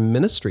as her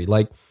ministry.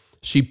 Like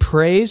she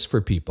prays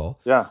for people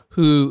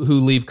who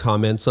leave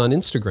comments on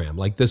Instagram.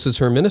 Like this is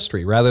her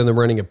ministry. Rather than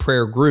running a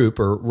prayer group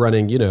or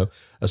running,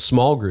 a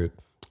small group,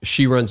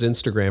 she runs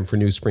Instagram for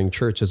New Spring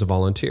Church as a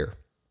volunteer.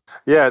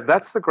 Yeah,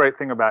 that's the great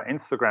thing about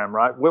Instagram,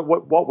 right?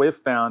 What we've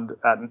found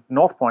at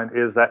North Point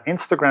is that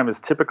Instagram is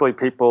typically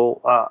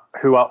people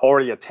who are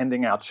already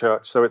attending our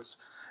church. So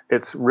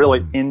it's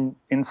really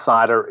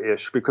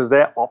insider-ish because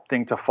they're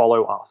opting to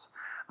follow us.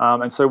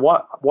 And so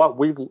what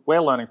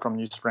we're learning from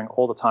New Spring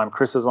all the time.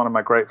 Chris is one of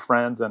my great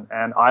friends, and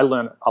I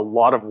learn a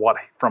lot of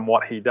from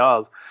what he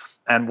does.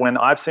 And when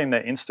I've seen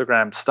their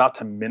Instagram start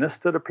to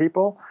minister to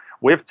people,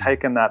 we've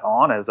taken that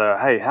on as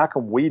hey, how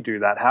can we do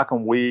that? How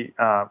can we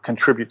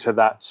contribute to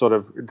that sort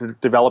of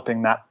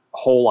developing that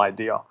whole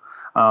idea?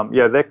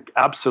 They're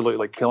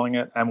absolutely killing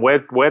it, and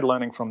we're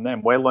learning from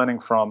them. We're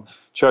learning from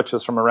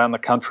churches from around the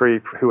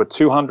country who are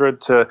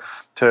 200 to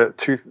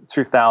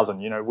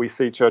 2,000. We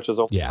see churches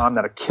all the time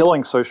that are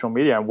killing social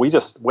media, and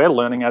we're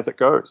learning as it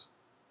goes.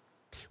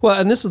 Well,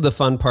 and this is the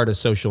fun part of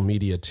social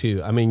media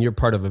too. I mean, you're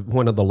part of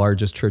one of the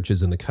largest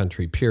churches in the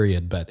country,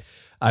 period. But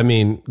I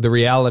mean, the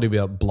reality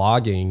about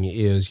blogging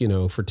is,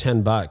 for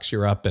 $10,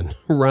 you're up and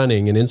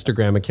running. An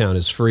Instagram account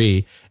is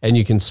free, and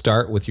you can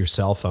start with your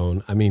cell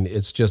phone. I mean,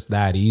 it's just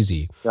that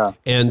easy. Yeah.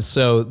 And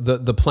so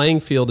the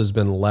playing field has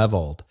been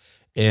leveled,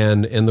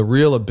 and the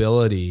real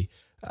ability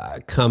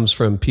comes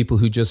from people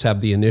who just have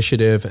the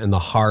initiative and the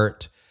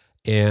heart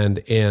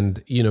and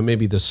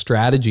maybe the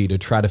strategy to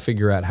try to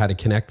figure out how to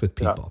connect with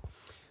people. Yeah.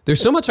 There's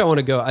so much I want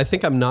to go. I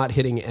think I'm not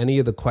hitting any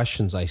of the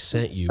questions I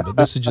sent you, but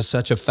this is just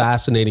such a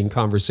fascinating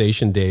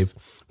conversation, Dave.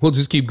 We'll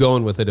just keep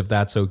going with it if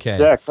that's okay.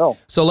 Yeah, cool.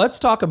 So let's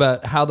talk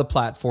about how the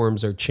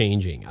platforms are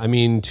changing. I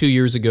mean, 2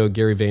 years ago,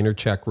 Gary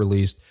Vaynerchuk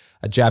released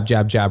a jab,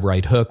 jab, jab,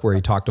 right hook, where he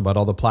talked about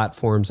all the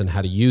platforms and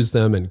how to use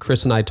them. And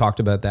Chris and I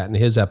talked about that in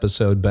his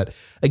episode. But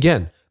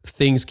again,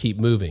 things keep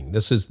moving.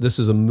 This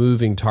is a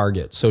moving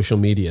target, social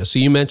media. So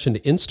you mentioned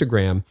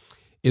Instagram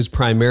is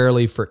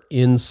primarily for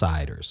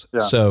insiders.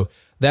 Yeah. So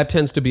that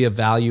tends to be a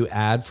value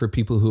add for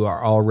people who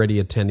are already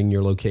attending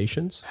your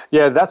locations?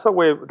 Yeah, that's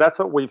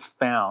what we've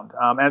found.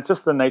 And it's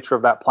just the nature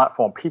of that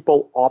platform.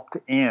 People opt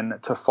in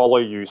to follow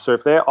you. So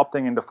if they're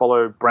opting in to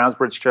follow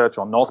Brownsbridge Church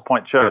or North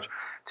Point Church,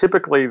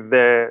 typically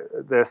they're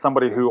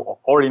somebody who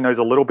already knows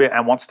a little bit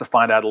and wants to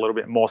find out a little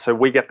bit more. So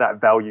we get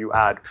that value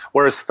add.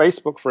 Whereas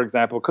Facebook, for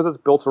example, because it's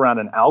built around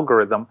an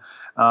algorithm,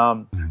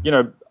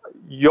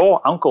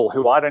 your uncle,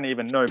 who I don't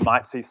even know,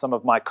 might see some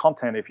of my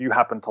content if you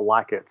happen to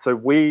like it. So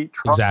we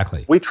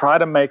try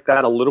to make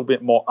that a little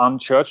bit more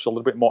unchurched, a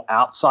little bit more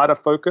outsider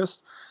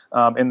focused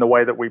in the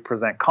way that we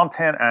present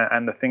content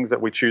and the things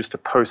that we choose to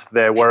post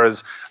there.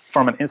 Whereas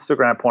from an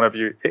Instagram point of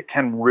view, it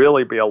can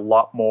really be a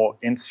lot more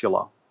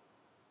insular.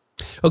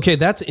 Okay,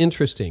 that's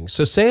interesting.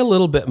 So say a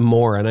little bit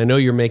more, and I know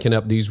you're making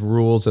up these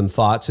rules and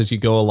thoughts as you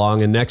go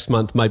along, and next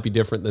month might be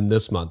different than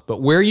this month.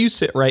 But where you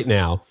sit right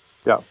now,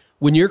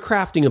 when you're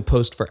crafting a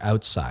post for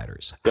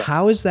outsiders,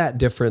 how is that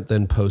different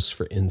than posts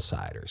for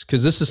insiders?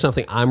 Because this is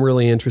something I'm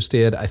really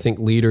interested. I think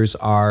leaders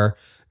are,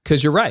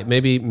 because you're right.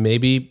 Maybe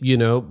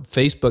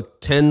Facebook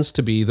tends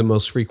to be the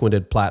most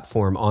frequented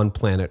platform on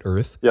planet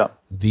Earth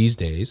these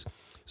days.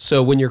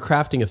 So when you're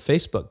crafting a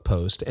Facebook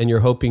post and you're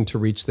hoping to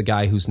reach the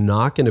guy who's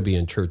not going to be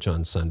in church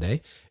on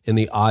Sunday, and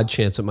the odd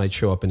chance it might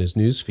show up in his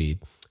newsfeed,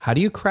 how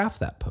do you craft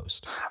that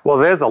post? Well,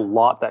 there's a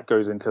lot that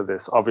goes into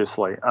this,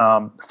 obviously.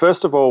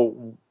 First of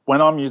all, when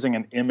I'm using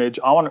an image,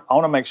 I want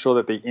to make sure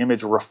that the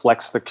image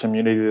reflects the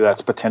community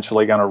that's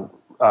potentially going to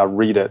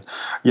read it,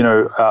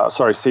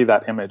 see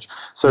that image.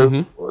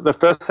 So the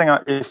first thing,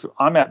 if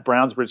I'm at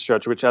Brownsbridge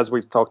Church, which as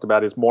we've talked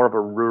about is more of a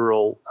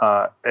rural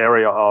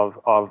area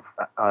of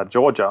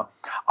Georgia,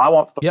 I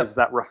want photos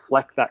that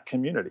reflect that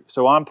community.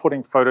 So I'm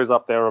putting photos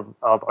up there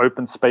of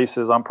open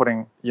spaces. I'm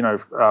putting,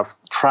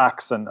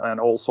 tracks and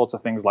all sorts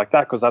of things like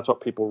that, because that's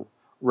what people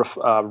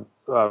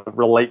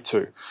relate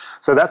to.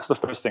 So that's the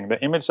first thing.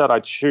 The image that I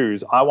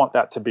choose, I want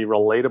that to be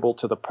relatable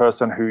to the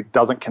person who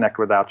doesn't connect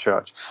with our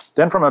church.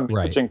 Then from a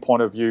messaging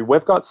point of view,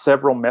 we've got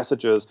several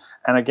messages.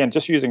 And again,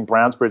 just using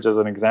Brownsbridge as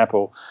an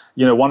example,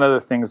 one of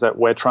the things that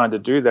we're trying to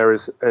do there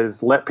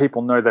is let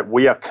people know that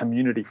we are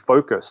community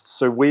focused.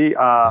 So we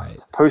are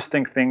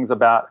posting things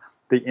about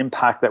the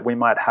impact that we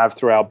might have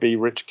through our Be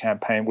Rich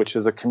campaign, which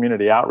is a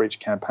community outreach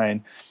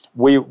campaign.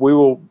 We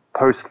will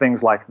post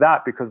things like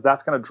that because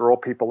that's going to draw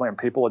people in.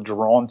 People are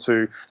drawn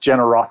to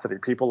generosity.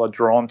 People are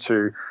drawn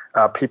to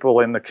people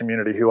in the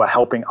community who are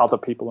helping other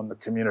people in the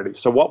community.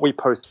 So what we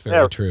post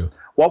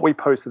what we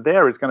post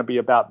there is going to be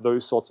about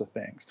those sorts of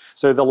things.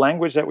 So the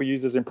language that we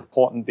use is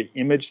important. The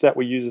image that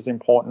we use is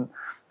important.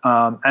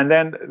 And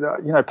then,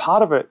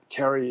 part of it,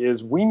 Kerry,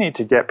 is we need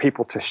to get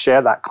people to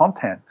share that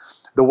content.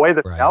 The way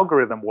that the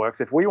algorithm works,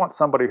 if we want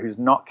somebody who's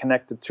not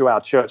connected to our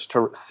church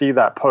to see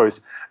that post,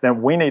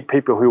 then we need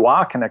people who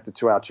are connected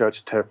to our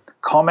church to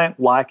comment,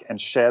 like, and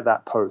share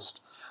that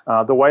post.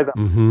 The way that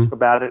we talk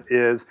about it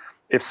is,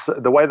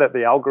 the way that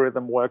the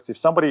algorithm works, if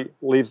somebody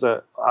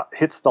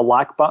hits the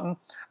like button,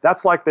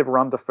 that's like they've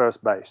run to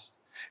first base.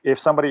 If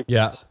somebody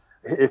takes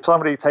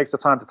the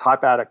time to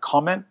type out a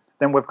comment,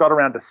 then we've got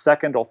around to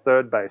second or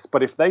third base.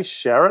 But if they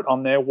share it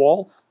on their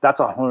wall, that's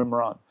a home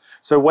run.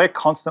 So we're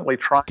constantly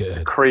trying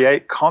to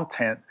create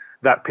content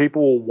that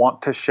people will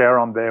want to share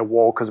on their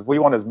wall because we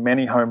want as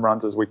many home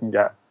runs as we can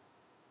get.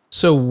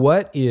 So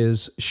what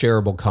is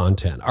shareable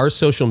content? Our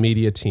social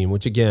media team,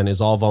 which again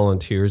is all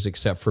volunteers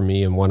except for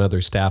me and one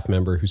other staff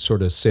member who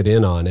sort of sit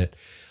in on it.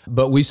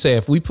 But we say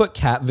if we put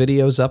cat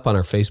videos up on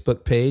our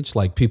Facebook page,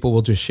 like people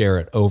will just share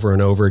it over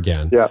and over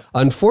again. Yeah.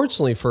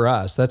 Unfortunately for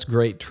us, that's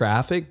great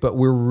traffic, but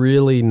we're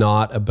really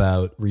not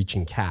about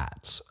reaching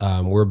cats.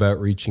 We're about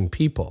reaching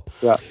people.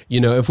 Yeah.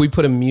 If we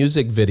put a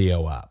music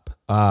video up,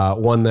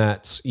 one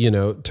that's,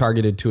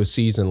 targeted to a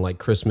season like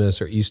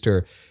Christmas or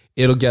Easter,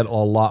 it'll get a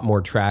lot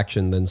more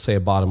traction than, say, a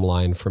bottom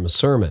line from a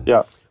sermon.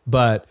 Yeah.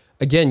 But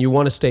again, you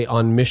want to stay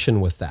on mission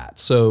with that.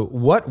 So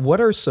what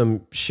is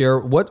some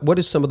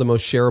of the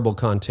most shareable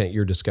content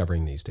you're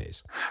discovering these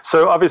days?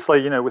 So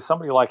obviously, with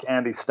somebody like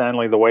Andy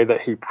Stanley, the way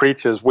that he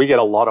preaches, we get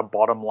a lot of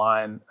bottom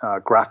line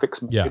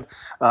graphics made.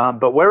 Yeah.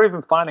 But we're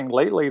even finding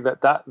lately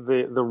that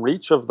the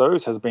reach of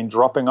those has been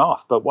dropping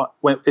off. But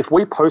if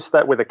we post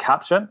that with a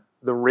caption,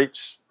 the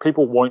reach,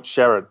 people won't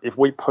share it. If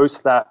we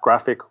post that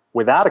graphic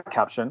without a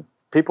caption,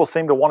 people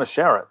seem to want to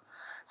share it.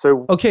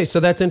 So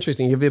that's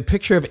interesting. You have a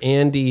picture of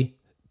Andy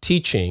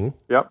teaching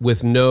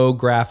with no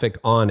graphic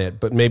on it,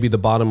 but maybe the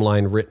bottom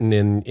line written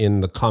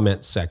in the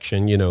comment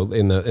section,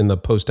 in the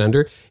post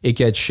under, it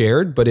gets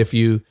shared. But if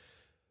you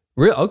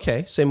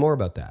say more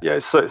about that. Yeah.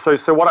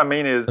 So what I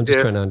mean is, I'm just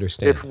trying to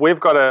understand. If we've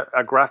got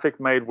a graphic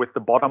made with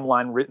the bottom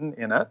line written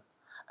in it,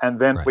 and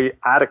then we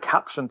add a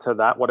caption to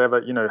that,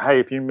 whatever,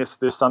 hey, if you missed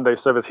this Sunday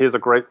service, here's a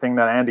great thing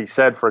that Andy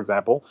said, for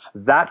example,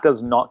 that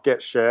does not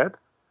get shared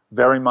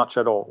very much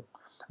at all.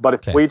 But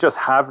if we just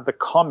have the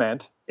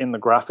comment in the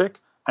graphic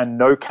and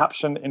no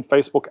caption in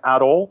Facebook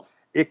at all,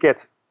 it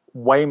gets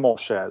way more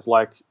shares,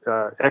 like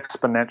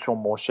exponential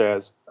more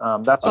shares.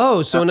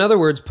 So in other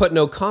words, put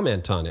no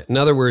comment on it. In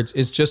other words,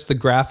 it's just the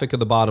graphic of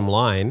the bottom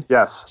line.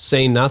 Yes.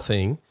 Say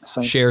nothing.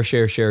 Share.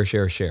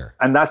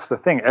 And that's the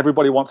thing.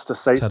 Everybody wants to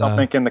say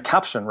something in the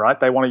caption, right?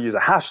 They want to use a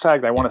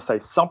hashtag. They want to say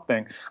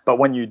something. But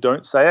when you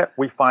don't say it,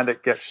 we find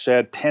it gets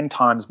shared 10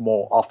 times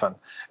more often.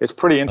 It's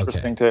pretty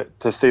interesting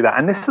to see that.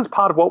 And this is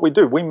part of what we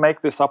do. We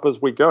make this up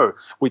as we go.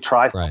 We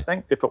try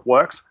something. If it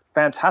works,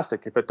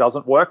 fantastic. If it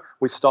doesn't work,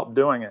 we stop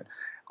doing it.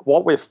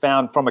 What we've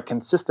found from a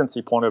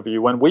consistency point of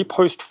view, when we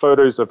post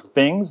photos of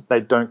things, they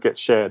don't get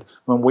shared.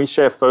 When we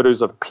share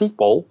photos of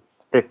people,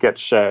 it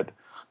gets shared.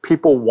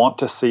 People want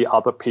to see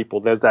other people.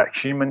 There's that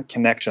human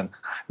connection.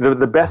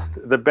 The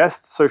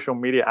best social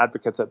media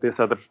advocates at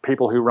this are the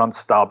people who run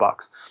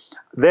Starbucks.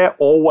 They're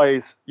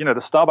always, the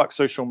Starbucks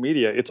social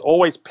media, it's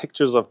always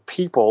pictures of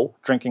people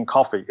drinking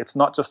coffee. It's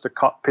not just a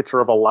picture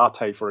of a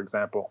latte, for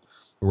example.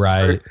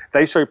 Right. So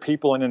they show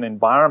people in an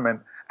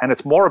environment, and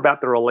it's more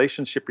about the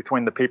relationship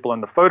between the people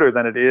in the photo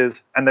than it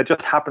is, and there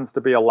just happens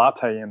to be a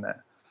latte in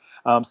there.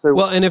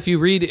 And if you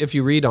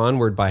read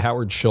Onward by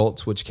Howard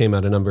Schultz, which came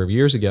out a number of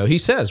years ago, he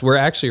says we're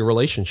actually a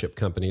relationship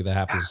company that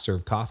happens to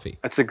serve coffee.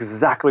 That's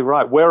exactly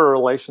right. We're a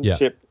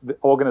relationship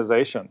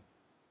organization.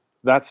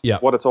 That's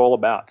what it's all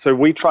about. So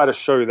we try to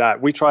show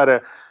that. We try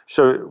to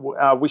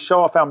show we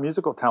show off our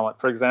musical talent.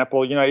 For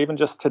example, even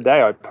just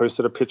today, I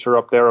posted a picture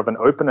up there of an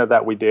opener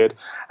that we did,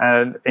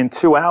 and in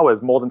 2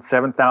 hours, more than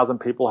 7,000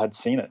 people had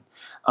seen it.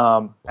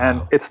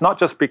 And it's not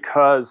just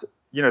because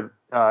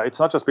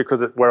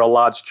we're a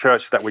large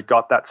church that we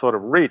got that sort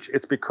of reach.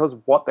 It's because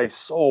what they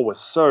saw was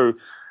so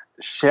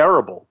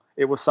shareable.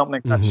 It was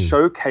something that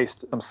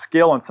showcased some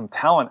skill and some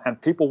talent,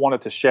 and people wanted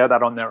to share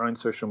that on their own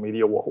social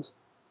media walls.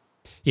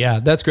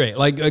 Yeah, that's great.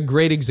 Like a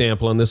great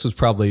example, and this was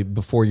probably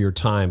before your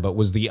time, but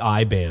was the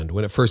iBand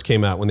when it first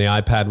came out, when the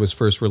iPad was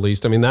first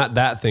released. I mean,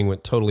 that thing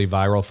went totally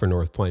viral for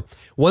North Point.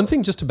 One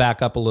thing, just to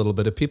back up a little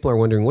bit, if people are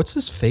wondering, what's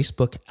this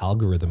Facebook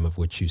algorithm of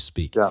which you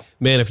speak? Yeah.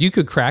 Man, if you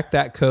could crack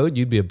that code,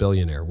 you'd be a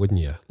billionaire, wouldn't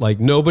you? Like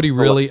nobody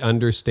really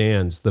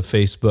understands the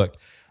Facebook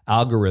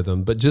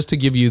algorithm. But just to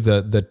give you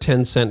the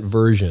 10-cent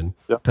version,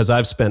 because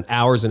I've spent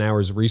hours and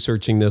hours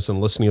researching this and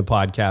listening to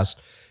podcasts,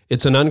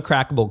 it's an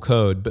uncrackable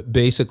code, but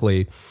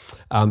basically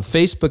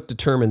Facebook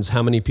determines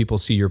how many people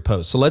see your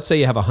post. So let's say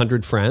you have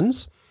 100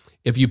 friends.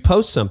 If you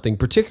post something,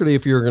 particularly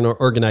if you're an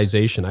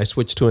organization, I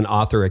switched to an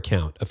author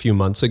account a few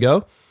months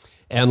ago,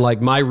 and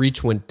like my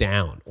reach went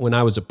down. When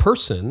I was a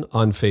person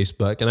on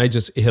Facebook, and I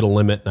just hit a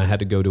limit and I had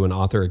to go to an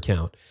author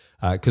account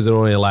because it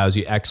only allows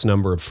you X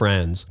number of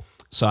friends.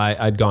 So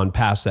I'd gone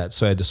past that,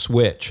 so I had to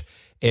switch.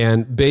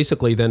 And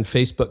basically then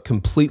Facebook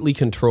completely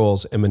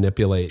controls and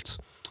manipulates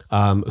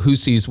who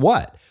sees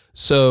what.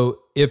 So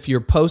if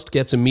your post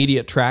gets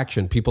immediate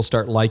traction, people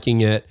start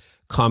liking it,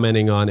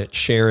 commenting on it,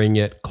 sharing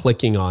it,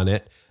 clicking on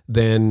it,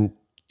 then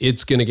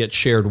it's going to get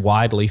shared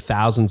widely.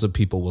 Thousands of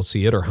people will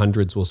see it or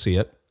hundreds will see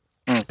it.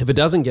 If it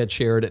doesn't get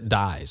shared, it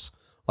dies.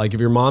 Like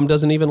if your mom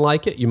doesn't even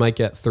like it, you might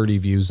get 30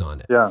 views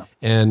on it. Yeah.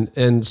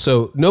 And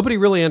so nobody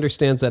really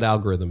understands that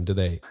algorithm, do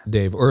they,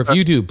 Dave? Or if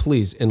you do,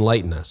 please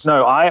enlighten us.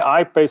 No,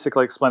 I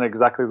basically explain it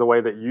exactly the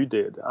way that you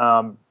did.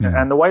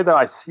 And the way that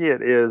I see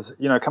it is,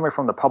 coming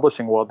from the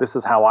publishing world, this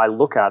is how I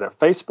look at it.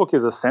 Facebook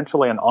is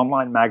essentially an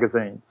online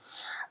magazine.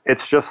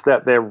 It's just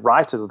that their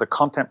writers, the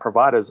content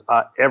providers,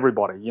 are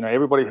everybody.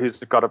 Everybody who's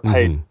got a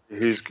page,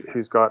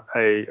 who's got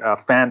a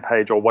fan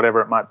page or whatever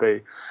it might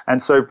be.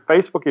 And so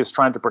Facebook is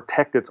trying to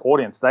protect its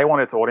audience. They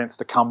want its audience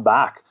to come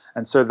back,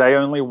 and so they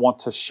only want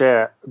to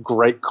share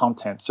great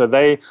content. So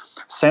they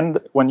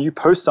when you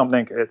post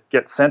something, it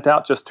gets sent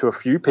out just to a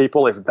few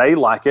people. If they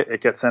like it,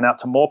 it gets sent out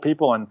to more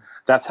people, and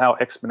that's how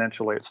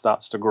exponentially it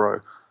starts to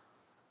grow.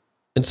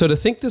 And so to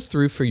think this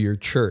through for your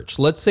church,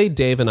 let's say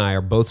Dave and I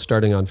are both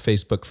starting on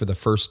Facebook for the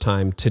first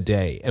time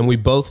today, and we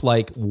both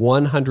like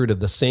 100 of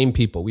the same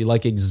people. We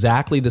like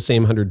exactly the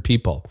same 100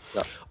 people.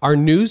 Yeah. Our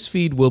news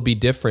feed will be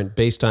different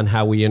based on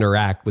how we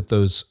interact with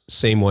those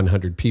same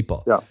 100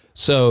 people. Yeah.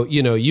 So,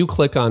 you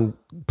click on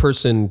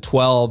person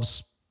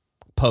 12's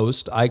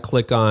post, I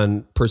click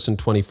on person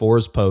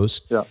 24's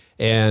post,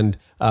 and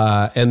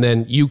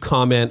then you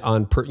comment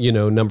on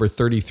number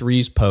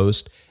 33's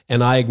post,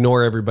 and I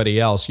ignore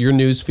everybody else. Your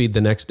news feed the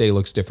next day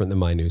looks different than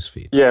my news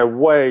feed. Yeah,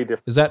 way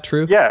different. Is that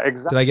true? Yeah,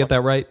 exactly. Did I get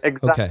that right?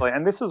 Exactly. Okay.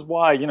 And this is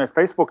why,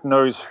 Facebook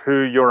knows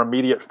who your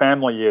immediate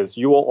family is.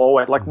 You will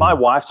always, my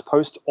wife's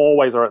posts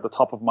always are at the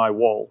top of my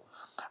wall.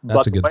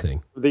 That's a good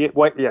thing.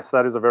 Yes,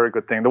 that is a very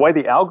good thing. The way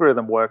the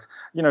algorithm works,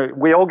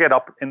 we all get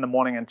up in the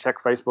morning and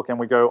check Facebook and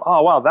we go,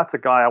 oh, wow, that's a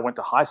guy I went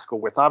to high school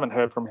with. I haven't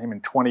heard from him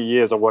in 20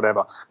 years or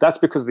whatever. That's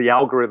because the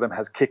algorithm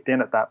has kicked in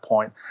at that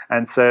point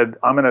and said,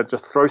 I'm going to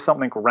just throw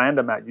something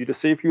random at you to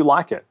see if you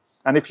like it.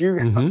 And if you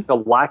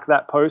like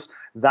that post,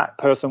 that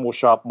person will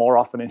show up more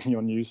often in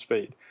your news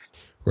feed.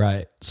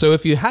 Right. So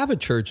if you have a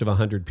church of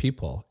 100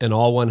 people and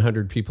all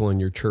 100 people in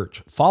your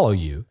church follow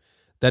you,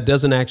 that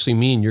doesn't actually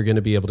mean you're going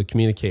to be able to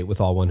communicate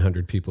with all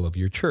 100 people of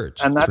your church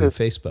through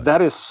Facebook.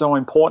 That is so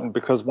important,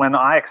 because when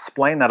I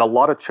explain that, a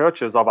lot of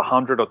churches of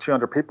 100 or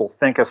 200 people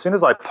think as soon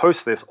as I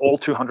post this, all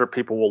 200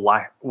 people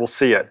will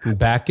see it.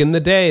 Back in the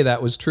day,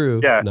 that was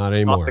true. Yeah, not it's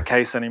anymore. Not the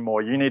case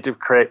anymore. You need to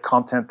create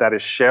content that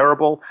is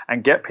shareable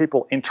and get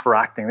people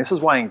interacting. This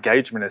is why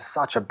engagement is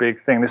such a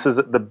big thing. This is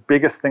the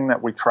biggest thing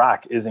that we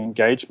track is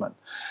engagement.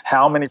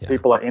 How many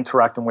people are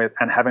interacting with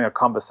and having a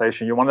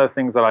conversation. One of the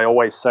things that I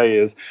always say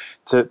is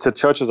to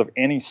churches of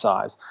any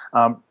size,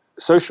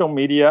 social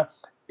media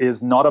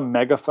is not a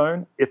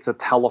megaphone, it's a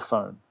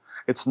telephone.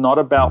 It's not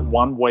about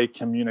one-way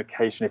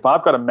communication. If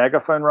I've got a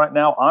megaphone right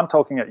now, I'm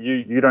talking at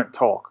you, you don't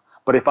talk.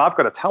 But if I've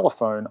got a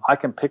telephone, I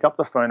can pick up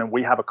the phone and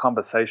we have a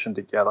conversation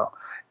together.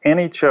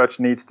 Any church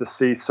needs to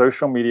see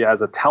social media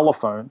as a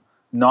telephone,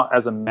 not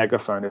as a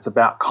megaphone. It's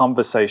about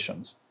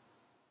conversations.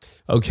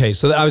 Okay,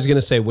 so I was going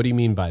to say, what do you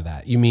mean by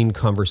that? You mean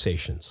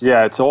conversations?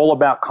 Yeah, it's all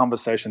about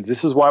conversations.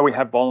 This is why we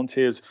have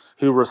volunteers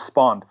who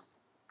respond.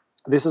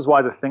 This is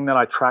why the thing that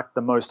I track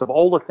the most of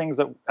all the things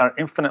that are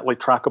infinitely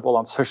trackable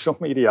on social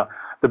media,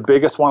 the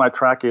biggest one I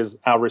track is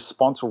our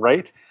response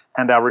rate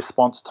and our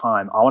response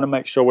time. I want to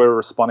make sure we're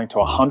responding to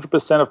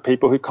 100% of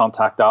people who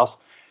contact us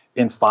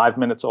in 5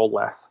 minutes or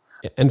less.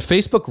 And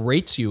Facebook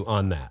rates you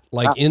on that.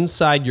 Like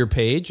inside your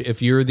page,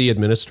 if you're the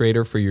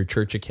administrator for your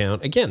church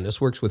account, again, this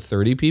works with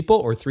 30 people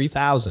or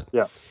 3,000.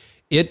 Yeah.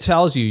 It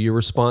tells you your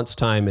response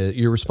time,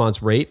 your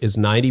response rate is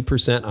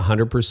 90%,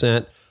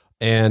 100%.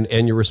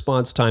 And your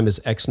response time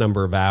is X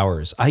number of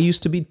hours. I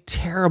used to be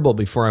terrible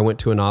before I went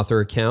to an author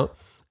account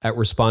at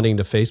responding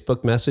to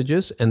Facebook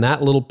messages, and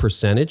that little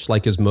percentage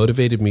has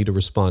motivated me to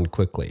respond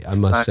quickly. I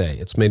must say,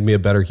 it's made me a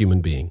better human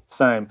being.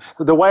 Same.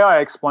 The way I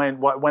explain,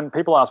 when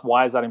people ask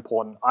why is that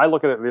important, I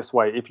look at it this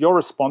way. If your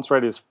response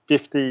rate is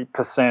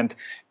 50%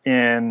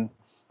 in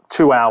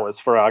 2 hours,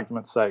 for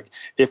argument's sake,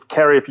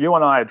 if you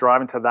and I are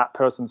driving to that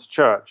person's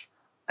church,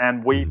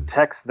 and we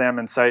text them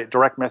and say,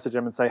 direct message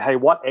them and say, hey,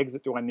 what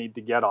exit do I need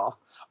to get off?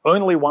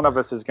 Only one of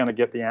us is going to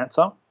get the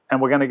answer,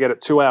 and we're going to get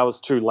it 2 hours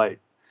too late.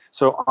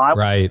 So I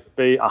would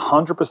be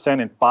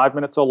 100% in 5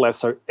 minutes or less,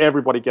 so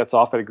everybody gets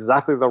off at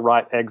exactly the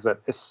right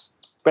exit,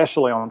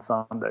 especially on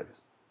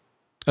Sundays.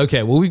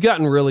 Okay, well, we've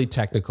gotten really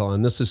technical,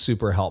 and this is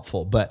super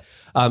helpful. But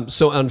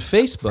so on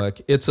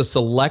Facebook, it's a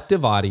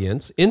selective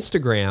audience.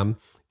 Instagram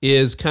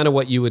is kind of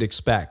what you would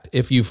expect.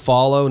 If you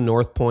follow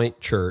North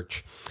Point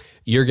Church,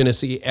 you're going to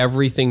see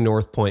everything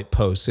North Point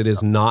posts. It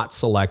is not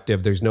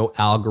selective. There's no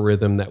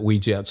algorithm that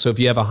weeds you out. So if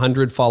you have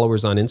 100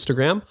 followers on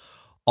Instagram,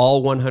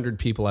 all 100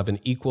 people have an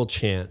equal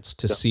chance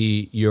to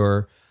see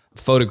your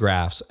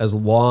photographs as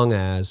long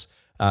as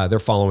they're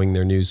following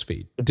their news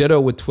feed. Ditto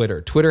with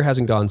Twitter. Twitter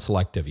hasn't gone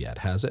selective yet,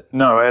 has it?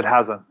 No, it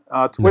hasn't.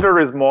 Twitter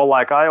is more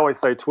like, I always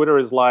say Twitter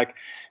is like,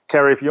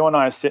 Kerry, if you and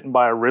I are sitting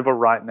by a river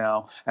right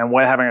now and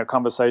we're having a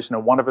conversation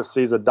and one of us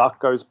sees a duck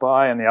goes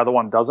by and the other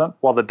one doesn't,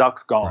 well, the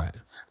duck's gone. Right.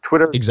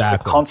 Twitter is a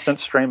constant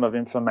stream of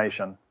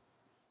information.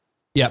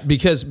 Yeah,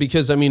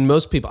 because I mean,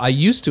 most people, I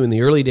used to, in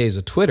the early days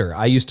of Twitter,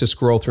 I used to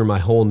scroll through my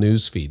whole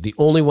news feed. The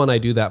only one I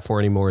do that for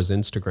anymore is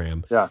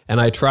Instagram. Yeah.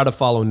 And I try to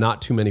follow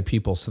not too many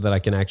people so that I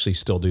can actually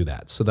still do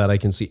that, so that I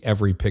can see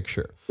every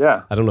picture.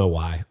 Yeah. I don't know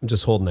why. I'm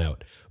just holding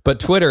out. But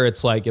Twitter,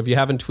 it's like, if you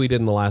haven't tweeted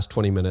in the last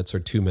 20 minutes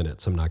or 2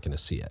 minutes, I'm not going to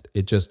see it.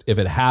 It just, if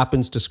it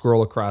happens to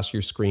scroll across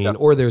your screen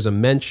or there's a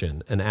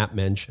mention, an app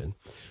mention.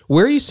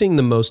 Where are you seeing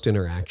the most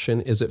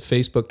interaction? Is it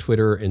Facebook,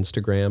 Twitter, or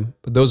Instagram?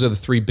 Those are the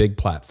three big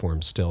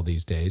platforms still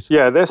these days.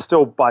 Yeah, they're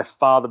still by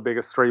far the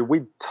biggest three.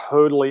 We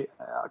totally,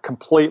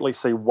 completely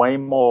see way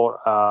more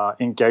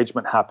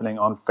engagement happening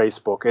on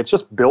Facebook. It's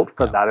just built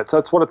for that.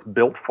 That's what it's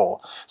built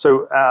for.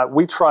 So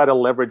we try to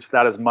leverage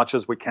that as much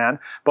as we can.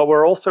 But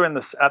we're also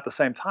at the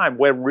same time,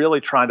 we're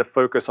really trying to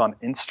focus on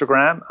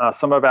Instagram.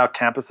 Some of our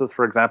campuses,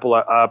 for example,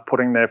 are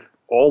putting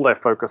all their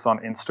focus on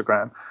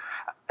Instagram.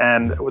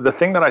 And the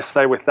thing that I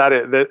say with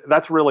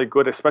that's really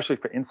good, especially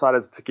for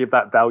insiders, to give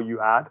that value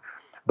add.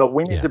 But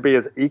we need to be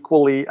as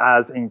equally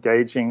as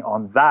engaging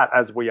on that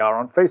as we are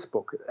on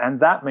Facebook. And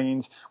that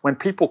means when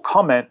people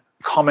comment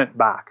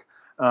back.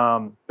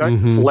 Don't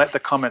just let the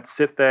comment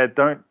sit there.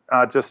 Don't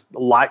just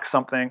like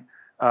something.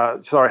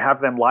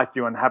 Have them like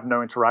you and have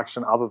no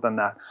interaction other than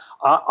that.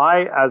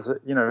 I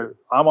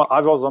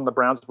was on the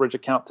Brownsbridge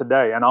account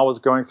today, and I was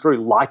going through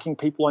liking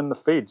people in the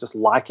feed, just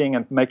liking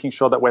and making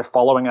sure that we're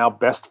following our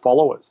best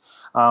followers.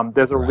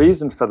 There's a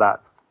reason for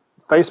that.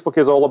 Facebook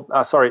is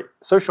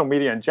social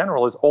media in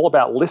general is all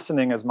about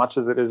listening as much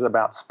as it is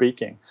about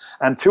speaking.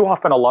 And too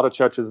often, a lot of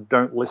churches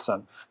don't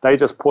listen. They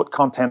just put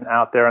content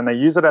out there and they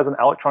use it as an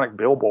electronic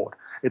billboard.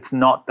 It's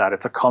not that.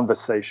 It's a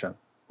conversation,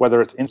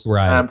 whether it's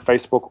Instagram,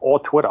 Facebook, or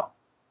Twitter.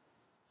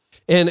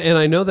 And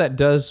I know that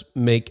does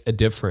make a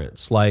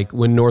difference. Like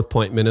when North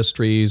Point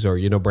Ministries or,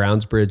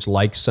 Brownsbridge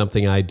likes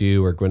something I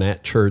do or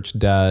Gwinnett Church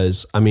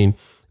does. I mean,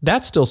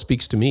 that still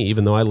speaks to me,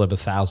 even though I live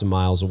 1,000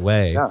 miles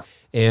away. Yeah.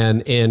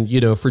 And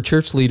for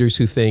church leaders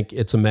who think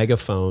it's a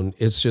megaphone,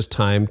 it's just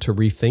time to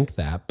rethink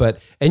that.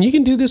 And you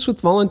can do this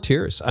with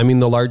volunteers. I mean,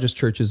 the largest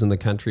churches in the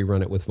country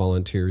run it with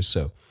volunteers.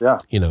 So,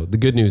 the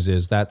good news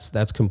is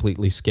that's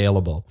completely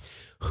scalable.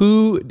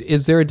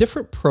 Is there a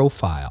different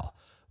profile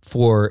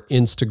for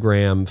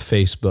Instagram,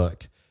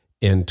 Facebook,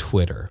 and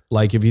Twitter?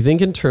 Like, if you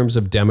think in terms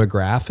of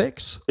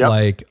demographics,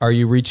 like, are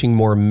you reaching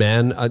more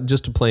men,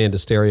 just to play into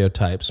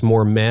stereotypes,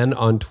 more men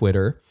on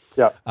Twitter,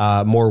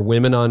 more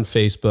women on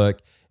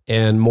Facebook,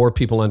 and more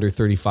people under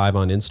 35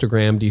 on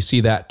Instagram? Do you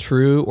see that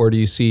true, or do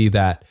you see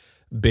that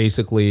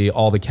basically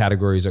all the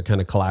categories are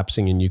kind of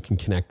collapsing and you can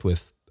connect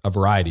with a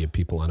variety of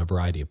people on a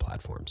variety of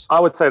platforms? I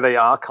would say they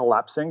are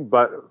collapsing,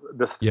 but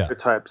the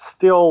stereotype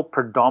still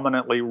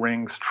predominantly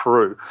rings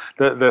true.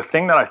 The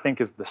thing that I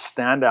think is the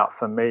standout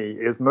for me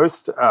is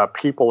most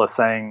people are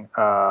saying,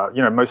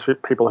 most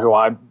people who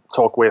I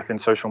talk with in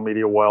social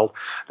media world,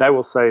 they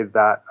will say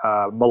that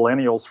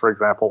millennials, for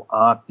example,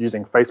 aren't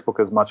using Facebook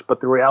as much. But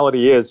the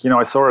reality is,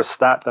 I saw a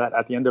stat that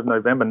at the end of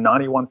November,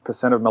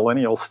 91% of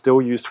millennials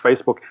still used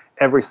Facebook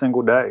every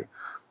single day.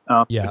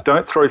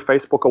 Don't throw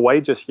Facebook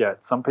away just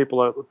yet. Some people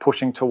are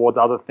pushing towards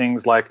other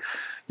things like,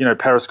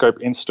 Periscope,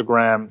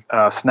 Instagram,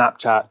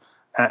 Snapchat,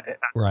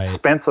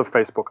 expense of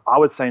Facebook. I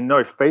would say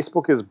no.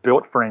 Facebook is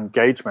built for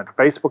engagement.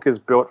 Facebook is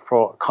built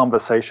for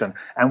conversation,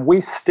 and we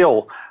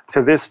still,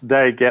 to this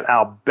day, get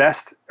our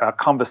best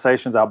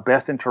conversations, our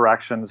best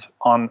interactions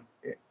on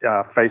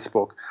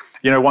Facebook.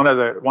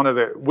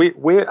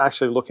 We're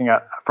actually looking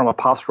at, from a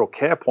pastoral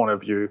care point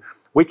of view,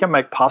 we can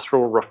make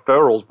pastoral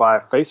referrals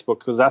via Facebook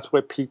because that's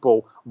where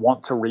people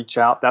want to reach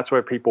out. That's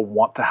where people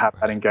want to have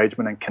that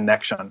engagement and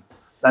connection.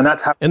 And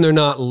that's and they're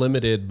not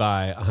limited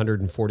by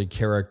 140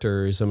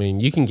 characters. I mean,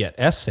 you can get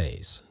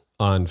essays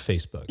on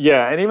Facebook.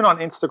 Yeah, and even on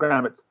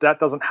Instagram, that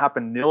doesn't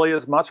happen nearly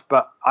as much,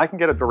 but I can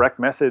get a direct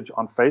message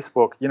on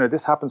Facebook.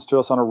 This happens to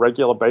us on a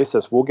regular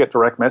basis. We'll get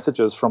direct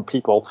messages from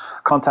people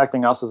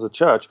contacting us as a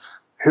church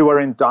who are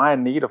in dire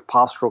need of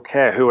pastoral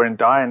care, who are in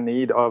dire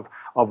need of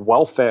of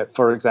welfare,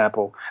 for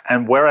example,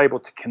 and we're able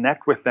to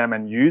connect with them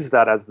and use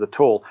that as the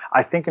tool.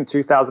 I think in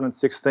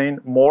 2016,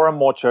 more and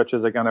more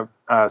churches are going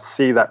to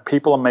see that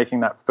people are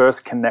making that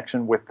first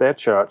connection with their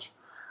church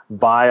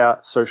via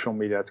social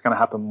media. It's going to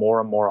happen more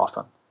and more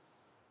often.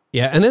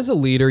 Yeah, and as a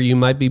leader, you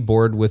might be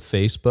bored with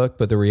Facebook,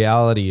 but the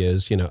reality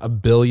is, 1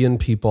 billion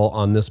people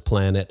on this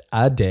planet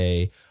a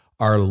day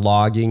are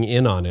logging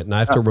in on it. And I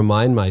have to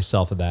remind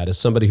myself of that as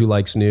somebody who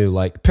likes new,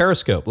 like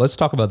Periscope. Let's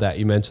talk about that.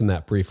 You mentioned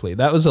that briefly.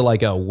 That was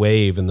like a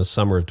wave in the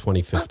summer of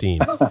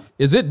 2015.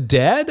 Is it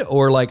dead,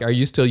 or are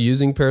you still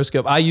using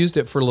Periscope? I used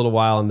it for a little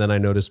while, and then I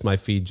noticed my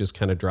feed just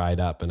kind of dried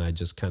up, and I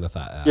just kind of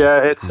thought,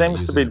 yeah, it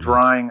seems to be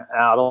drying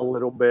out a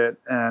little bit.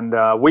 And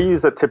we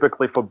use it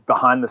typically for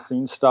behind the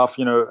scenes stuff,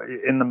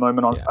 in the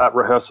moment at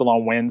rehearsal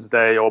on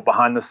Wednesday or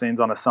behind the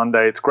scenes on a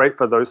Sunday. It's great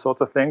for those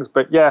sorts of things.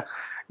 But yeah,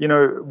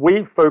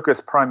 we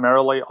focus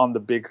primarily on the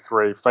big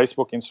three,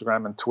 Facebook,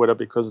 Instagram, and Twitter,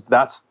 because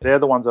they're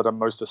the ones that are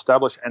most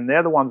established, and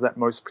they're the ones that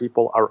most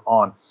people are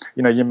on.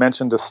 You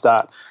mentioned a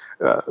stat.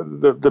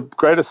 The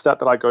greatest stat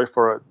that I go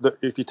for,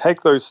 if you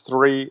take those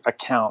three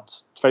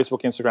accounts,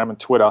 Facebook, Instagram, and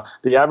Twitter,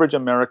 the average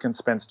American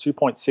spends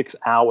 2.6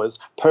 hours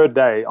per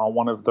day on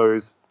one of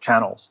those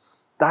channels.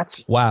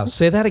 Wow.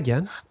 Say that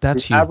again.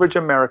 That's huge. The average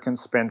American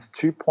spends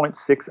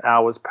 2.6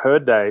 hours per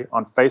day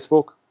on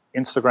Facebook,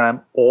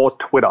 Instagram, or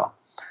Twitter.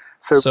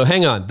 So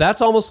hang on. That's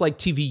almost like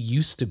TV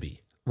used to be,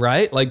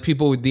 right? Like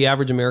the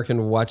average American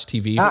would watch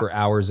TV for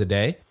hours a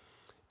day,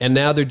 and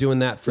now they're doing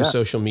that for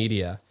social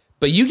media.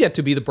 But you get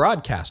to be the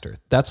broadcaster.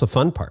 That's the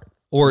fun part.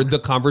 Or the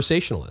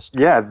conversationalist.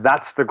 Yeah,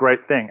 that's the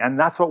great thing. And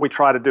that's what we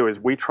try to do, is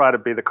we try to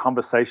be the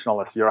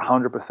conversationalist. You're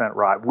 100%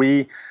 right.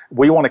 We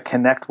want to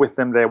connect with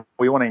them there.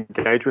 We want to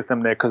engage with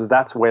them there, because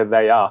that's where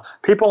they are.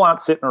 People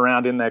aren't sitting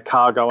around in their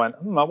car going,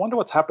 I wonder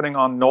what's happening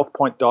on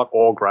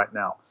northpoint.org right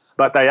now.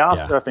 But they are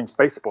surfing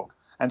Facebook.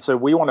 And so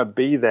we want to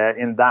be there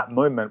in that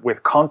moment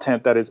with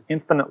content that is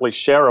infinitely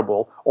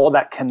shareable, or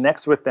that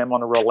connects with them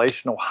on a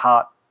relational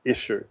heart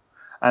issue.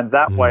 And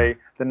that way,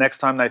 the next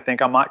time they think,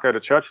 I might go to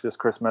church this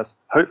Christmas,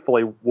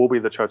 hopefully we'll be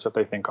the church that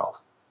they think of.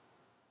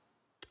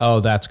 Oh,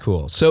 that's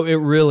cool. So it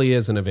really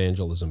is an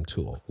evangelism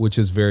tool, which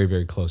is very,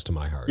 very close to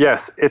my heart.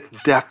 Yes, it's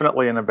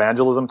definitely an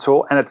evangelism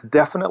tool, and it's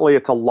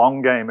a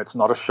long game. It's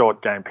not a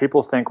short game.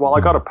 People think, well, I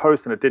got a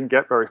post and it didn't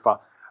get very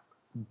far.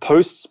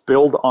 Posts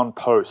build on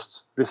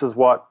posts. This is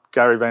what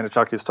Gary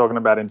Vaynerchuk is talking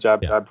about in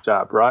jab, jab,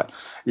 jab, right?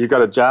 You got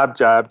to jab,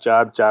 jab,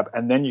 jab, jab,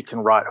 and then you can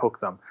right hook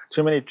them.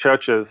 Too many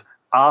churches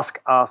ask,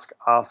 ask,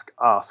 ask,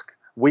 ask.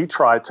 We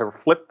try to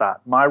flip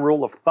that. My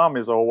rule of thumb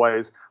is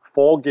always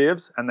 4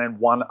 gives and then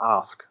 1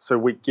 ask. So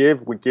we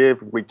give, we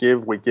give, we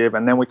give, we give,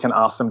 and then we can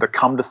ask them to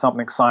come to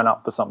something, sign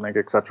up for something,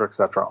 et cetera, et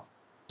cetera.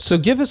 So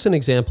give us an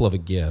example of a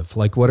give.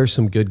 Like, what are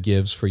some good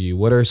gives for you?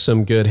 What are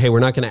some good, hey, we're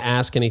not going to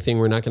ask anything.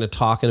 We're not going to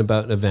talk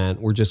about an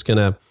event. We're just going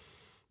to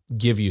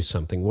give you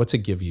something. What's a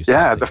give you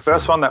something? Yeah, the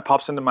first one that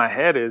pops into my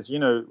head is,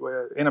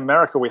 in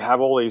America, we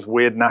have all these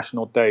weird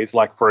national days,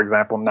 like, for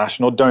example,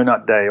 National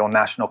Donut Day or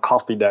National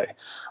Coffee Day.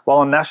 Well,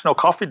 on National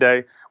Coffee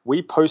Day,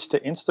 we post to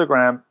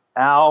Instagram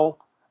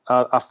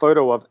a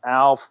photo of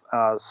our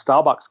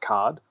Starbucks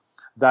card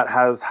that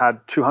has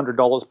had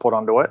 $200 put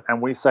onto it.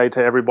 And we say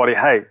to everybody,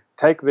 hey,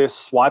 take this,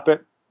 swipe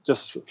it,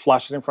 just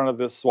flash it in front of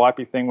this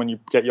swipey thing when you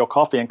get your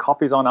coffee, and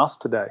coffee's on us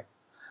today.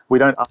 We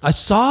don't. I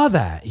saw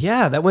that.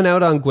 Yeah, that went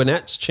out on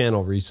Gwynette's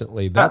channel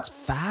recently. That's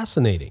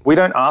fascinating. We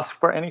don't ask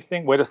for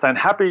anything. We're just saying,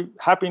 happy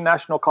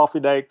National Coffee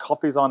Day.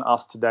 Coffee's on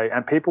us today.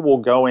 And people will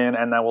go in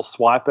and they will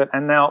swipe it.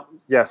 And now,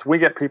 yes, we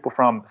get people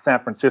from San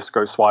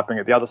Francisco swiping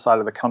at the other side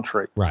of the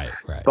country. Right,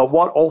 right. But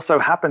what also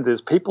happens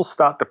is people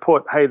start to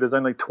put, hey, there's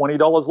only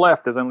 $20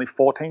 left. There's only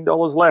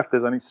 $14 left.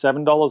 There's only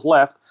 $7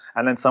 left.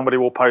 And then somebody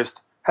will post,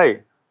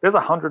 hey, there's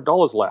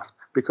 $100 left,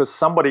 because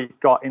somebody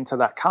got into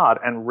that card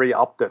and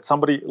re-upped it.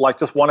 Somebody, like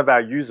just one of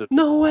our users.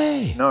 No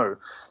way. No.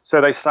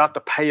 So they start to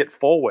pay it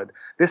forward.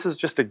 This is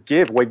just a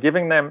give. We're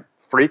giving them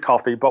free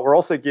coffee, but we're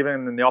also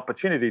giving them the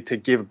opportunity to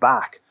give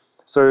back.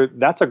 So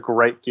that's a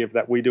great give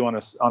that we do on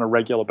a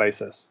regular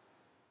basis.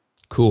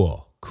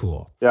 Cool.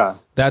 Yeah.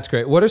 That's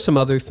great. What are some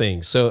other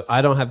things? So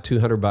I don't have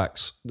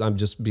 $200. I'm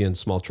just being a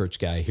small church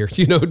guy here,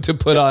 to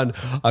put on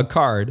a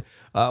card.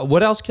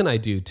 What else can I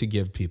do to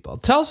give people?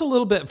 Tell us a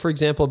little bit, for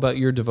example, about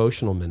your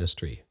devotional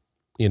ministry,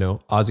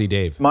 Aussie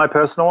Dave. My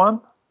personal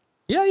one?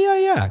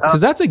 Yeah. Because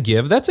that's a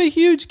give. That's a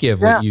huge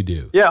give, what you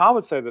do. Yeah, I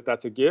would say that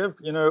that's a give.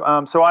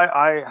 So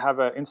I have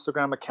an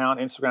Instagram account,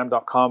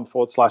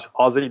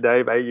 instagram.com/Aussie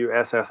Dave,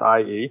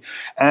 AUSSIE.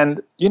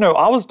 And,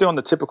 I was doing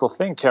the typical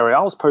thing, Kerry. I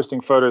was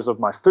posting photos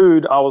of my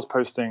food. I was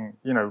posting,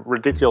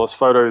 ridiculous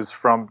photos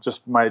from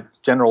just my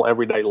general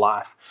everyday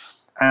life.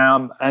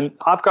 And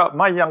I've got,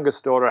 my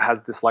youngest daughter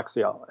has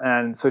dyslexia,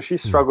 and so she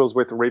struggles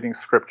with reading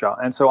scripture.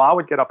 And so I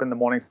would get up in the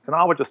mornings and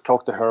I would just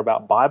talk to her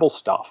about Bible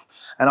stuff,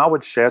 and I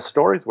would share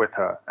stories with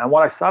her. And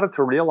what I started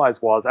to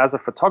realize was, as a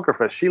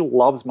photographer, she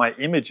loves my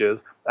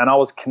images, and I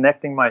was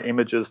connecting my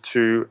images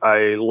to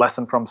a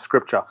lesson from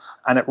scripture,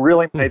 and it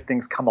really made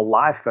things come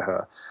alive for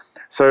her.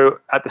 So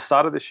at the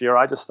start of this year,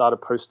 I just started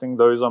posting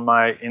those on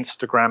my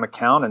Instagram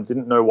account and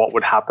didn't know what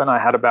would happen. I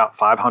had about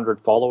 500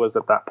 followers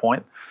at that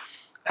point.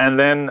 And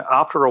then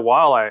after a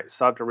while, I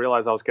started to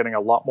realize I was getting a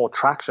lot more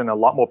traction. A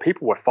lot more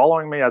people were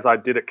following me as I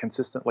did it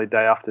consistently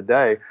day after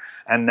day.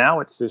 And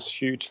now it's this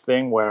huge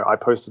thing where I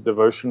post a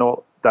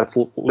devotional that's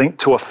linked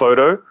to a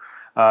photo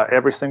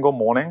every single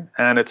morning,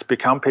 and it's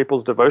become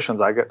people's devotions.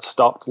 I get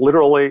stopped,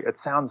 literally, it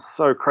sounds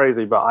so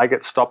crazy, but I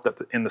get stopped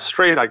in the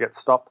street, I get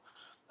stopped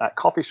at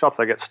coffee shops,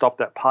 I get stopped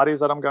at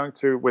parties that I'm going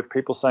to with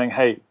people saying,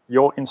 hey,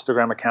 your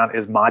Instagram account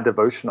is my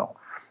devotional.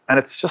 And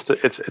it's just,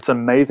 it's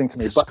amazing to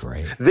me. That's but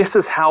great. This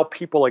is how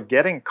people are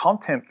getting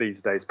content these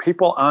days.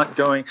 People aren't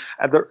going,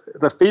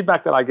 the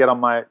feedback that I get on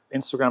my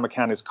Instagram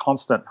account is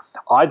constant.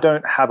 I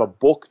don't have a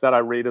book that I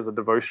read as a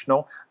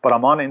devotional, but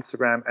I'm on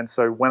Instagram. And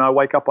so when I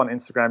wake up on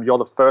Instagram, you're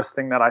the first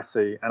thing that I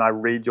see, and I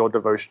read your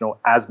devotional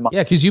as my...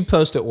 Yeah, because you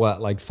post at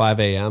what, like 5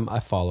 a.m.? I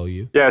follow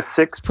you. Yeah,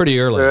 6. It's pretty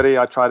early. 6:30,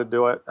 I try to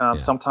do it.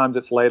 Sometimes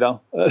it's later,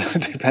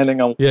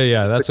 depending on...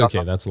 Yeah, that's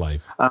okay. That's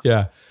life.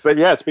 Yeah. But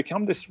yeah, it's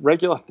become this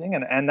regular thing,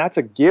 and that's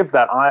a gift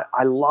that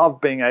I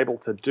love being able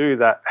to do,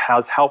 that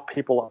has helped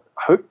people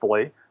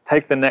hopefully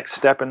take the next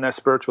step in their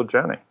spiritual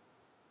journey.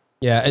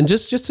 Yeah, and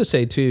just to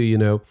say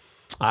too,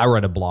 I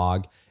read a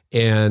blog,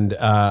 and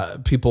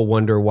people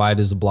wonder, why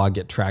does the blog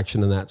get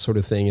traction and that sort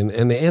of thing?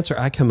 And the answer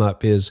I come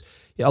up is,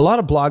 a lot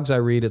of blogs I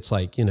read, it's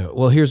like,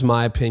 well, here's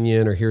my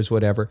opinion or here's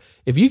whatever.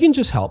 If you can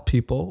just help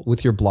people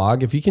with your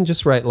blog, if you can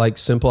just write like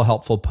simple,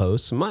 helpful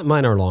posts,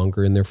 mine are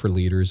longer and they're for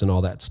leaders and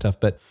all that stuff,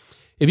 but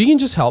if you can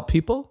just help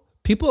people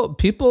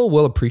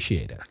will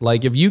appreciate it.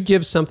 Like if you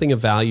give something of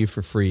value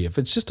for free, if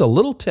it's just a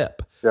little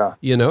tip, or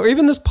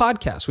even this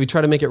podcast, we try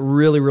to make it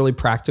really, really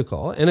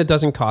practical, and it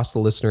doesn't cost the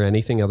listener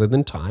anything other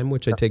than time,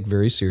 which I take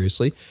very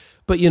seriously.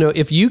 But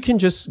if you can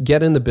just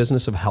get in the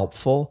business of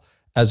helpful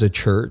as a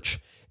church,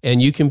 and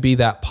you can be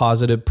that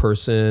positive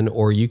person,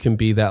 or you can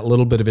be that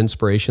little bit of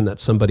inspiration that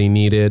somebody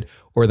needed,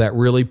 or that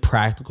really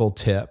practical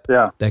tip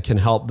that can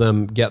help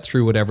them get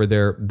through whatever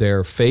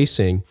they're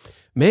facing.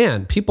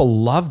 Man,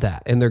 people love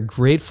that, and they're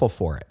grateful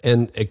for it,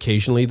 and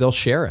occasionally they'll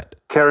share it.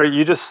 Kerry,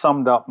 you just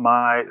summed up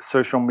my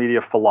social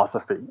media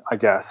philosophy, I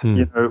guess.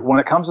 When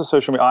it comes to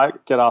social media, I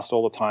get asked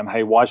all the time,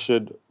 hey, why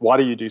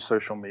do you do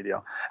social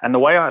media? And the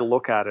way I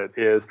look at it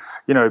is,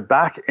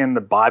 back in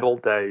the Bible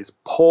days,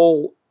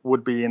 Paul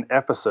would be in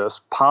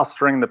Ephesus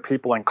pastoring the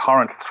people in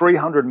Corinth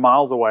 300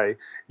 miles away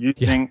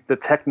using the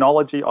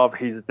technology of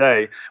his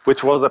day,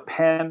 which was a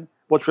pen,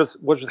 which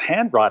was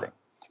handwriting.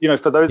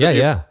 For those of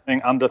you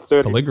listening under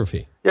 30.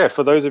 Calligraphy. Yeah,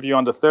 for those of you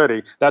under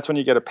 30, that's when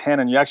you get a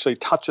pen and you actually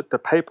touch it to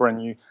paper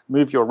and you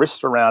move your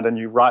wrist around and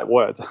you write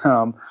words.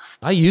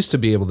 I used to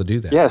be able to do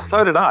that. Yeah,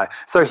 so did I.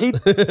 So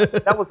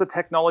that was the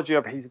technology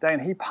of his day,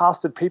 and he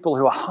pastored people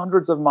who are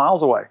hundreds of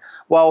miles away.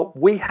 Well,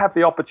 we have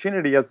the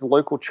opportunity as the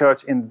local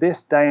church in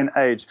this day and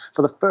age,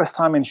 for the first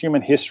time in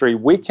human history,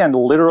 we can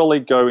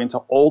literally go into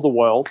all the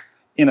world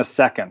in a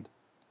second.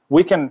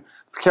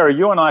 Kerry,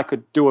 you and I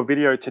could do a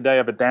video today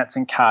of a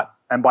dancing cat,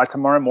 and by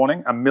tomorrow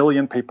morning, 1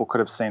 million people could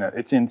have seen it.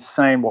 It's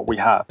insane what we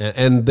have.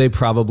 And they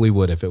probably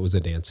would if it was a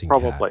dancing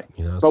probably.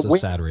 Cat. It's a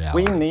sad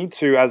reality. We need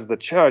to, as the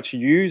church,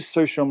 use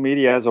social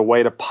media as a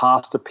way to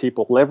pass to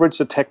people, leverage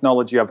the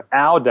technology of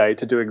our day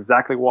to do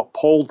exactly what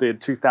Paul did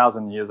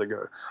 2,000 years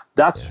ago.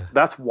 That's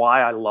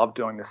why I love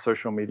doing this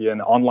social media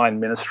and online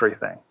ministry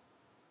thing.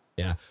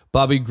 Yeah.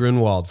 Bobby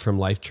Grunwald from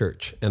Life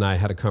Church and I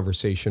had a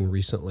conversation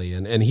recently,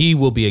 and he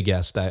will be a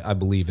guest, I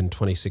believe, in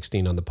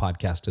 2016 on the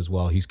podcast as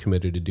well. He's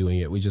committed to doing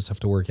it. We just have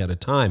to work out a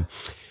time.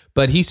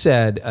 But he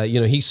said,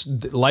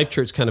 Life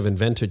Church kind of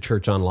invented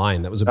church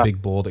online. That was a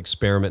big, bold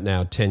experiment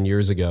now 10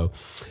 years ago.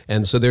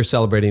 And so they're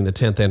celebrating the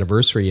 10th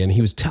anniversary. And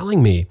he was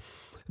telling me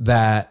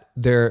that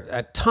they're,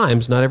 at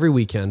times, not every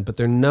weekend, but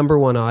their number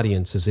one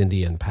audience is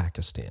India and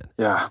Pakistan.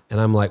 Yeah. And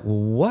I'm like,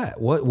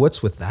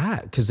 what's with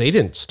that? Because they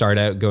didn't start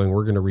out going,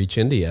 we're going to reach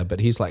India. But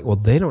he's like, well,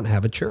 they don't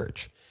have a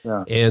church.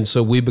 Yeah. And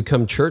so we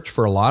become church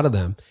for a lot of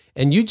them.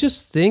 And you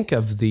just think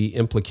of the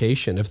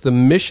implication. If the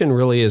mission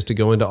really is to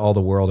go into all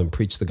the world and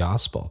preach the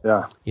gospel,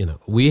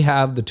 we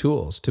have the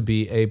tools to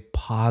be a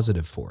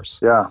positive force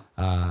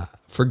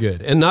for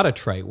good. And not a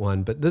trite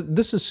one, but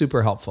this is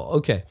super helpful.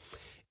 Okay.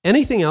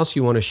 Anything else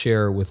you want to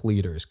share with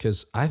leaders?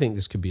 Because I think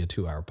this could be a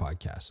 2-hour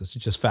podcast. This is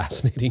just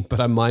fascinating,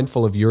 but I'm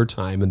mindful of your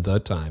time and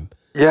the time.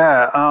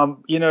 Yeah.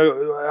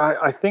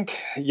 I think,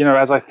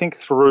 as I think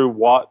through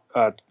what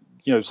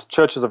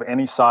churches of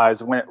any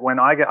size, when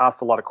I get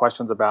asked a lot of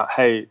questions about,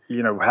 hey,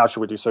 how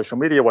should we do social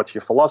media? What's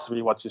your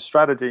philosophy? What's your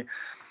strategy?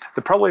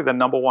 Probably the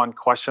number one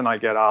question I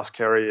get asked,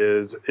 Kerry,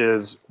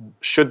 is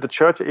should the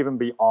church even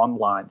be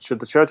online? Should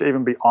the church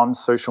even be on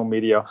social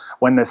media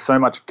when there's so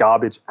much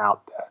garbage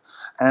out there?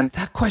 And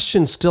that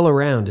question's still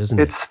around, isn't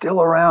it? It's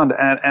still around,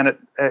 and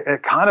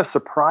it kind of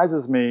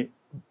surprises me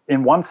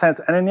in one sense,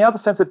 and in the other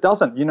sense, it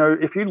doesn't.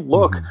 If you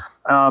look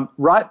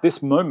right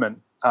this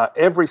moment,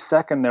 every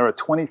second there are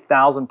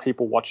 20,000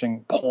 people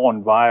watching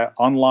porn via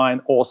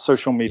online or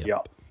social media.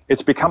 Yep.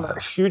 It's become a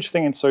huge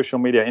thing in social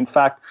media. In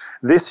fact,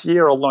 this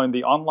year alone,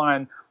 the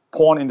online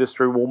porn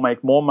industry will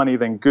make more money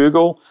than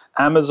Google,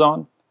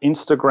 Amazon,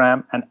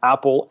 Instagram, and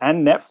Apple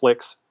and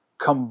Netflix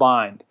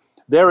combined.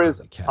 There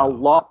is a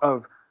lot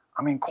of,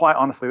 quite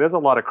honestly, there's a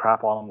lot of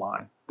crap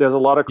online. There's a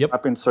lot of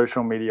crap in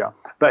social media.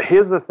 But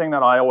here's the thing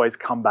that I always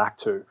come back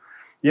to.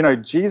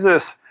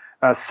 Jesus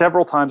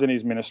several times in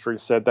his ministry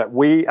said that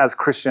we as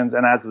Christians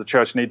and as the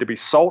church need to be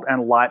salt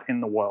and light in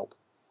the world.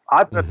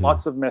 I've heard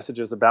lots of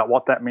messages about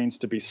what that means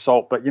to be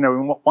salt. But, in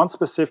one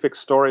specific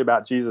story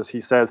about Jesus,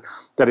 he says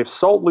that if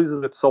salt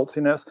loses its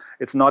saltiness,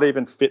 it's not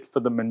even fit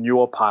for the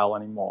manure pile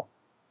anymore.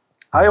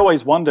 I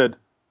always wondered,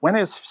 when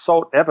is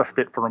salt ever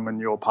fit for a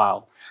manure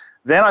pile?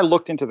 Then I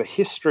looked into the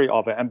history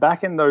of it, and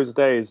back in those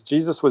days,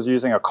 Jesus was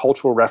using a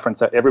cultural reference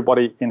that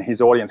everybody in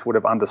his audience would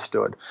have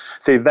understood.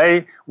 See,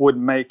 they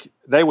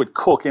would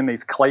cook in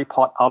these clay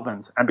pot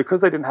ovens, and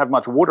because they didn't have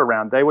much wood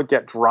around, they would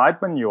get dried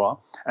manure,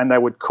 and they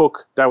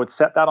would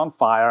set that on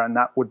fire, and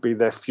that would be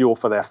their fuel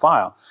for their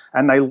fire.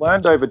 And they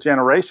learned over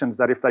generations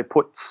that if they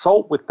put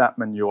salt with that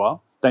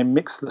manure, they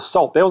mixed the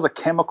salt. There was a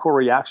chemical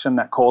reaction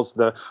that caused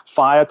the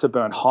fire to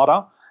burn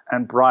hotter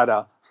and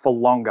brighter for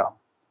longer.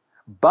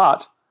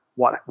 But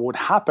what would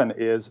happen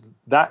is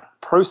that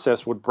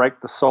process would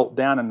break the salt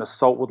down and the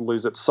salt would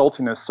lose its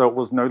saltiness, so it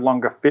was no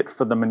longer fit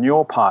for the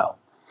manure pile.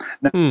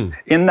 Now,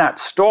 in that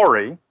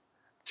story,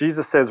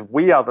 Jesus says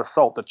we are the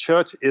salt. The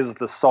church is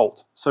the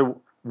salt.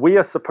 So we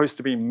are supposed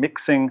to be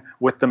mixing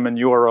with the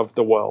manure of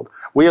the world.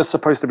 We are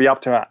supposed to be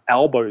up to our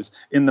elbows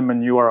in the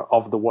manure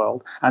of the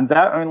world. And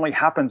that only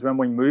happens when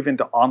we move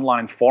into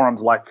online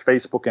forums like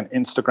Facebook and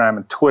Instagram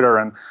and Twitter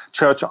and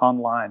Church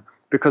Online,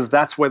 because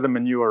that's where the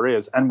manure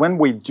is. And when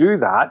we do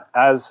that,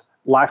 as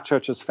Life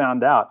Church has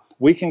found out,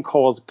 we can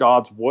cause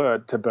God's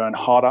word to burn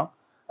hotter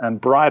and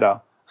brighter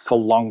for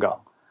longer.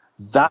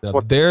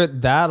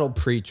 That'll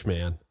preach,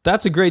 man.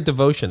 That's a great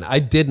devotion. I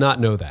did not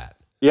know that.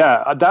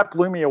 Yeah, that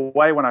blew me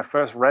away when I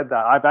first read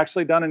that. I've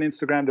actually done an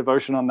Instagram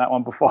devotion on that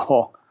one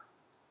before.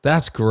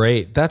 That's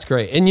great. That's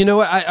great. And you know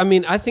what?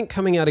 I think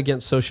coming out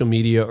against social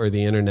media or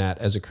the internet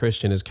as a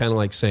Christian is kind of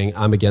like saying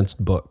I'm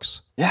against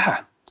books.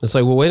 Yeah. It's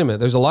like, well, wait a minute.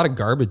 There's a lot of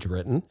garbage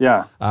written.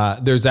 Yeah.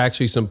 There's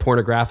actually some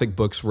pornographic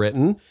books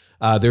written.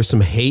 There's some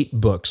hate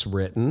books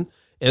written.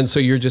 And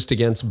so you're just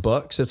against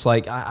books. It's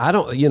like, I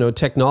don't,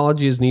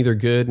 technology is neither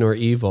good nor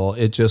evil.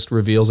 It just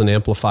reveals and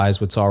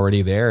amplifies what's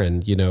already there.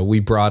 And, we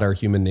brought our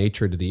human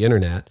nature to the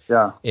internet.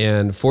 Yeah.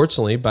 And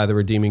fortunately, by the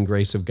redeeming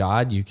grace of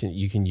God, you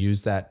can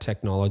use that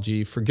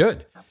technology for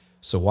good.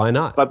 So why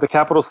not? But the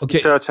capital C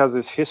Church has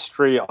this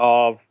history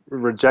of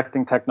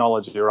rejecting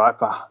technology, right,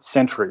 for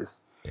centuries.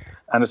 Yeah.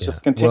 And it's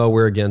just continuing. Well,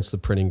 we're against the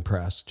printing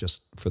press,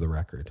 just for the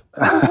record.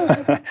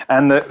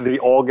 And the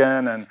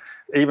organ and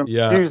even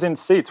pews in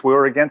seats. We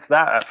were against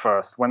that at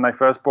first when they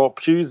first brought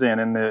pews in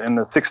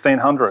the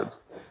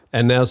 1600s.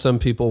 And now some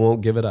people won't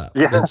give it up.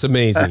 Yeah. That's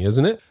amazing,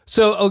 isn't it?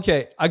 So,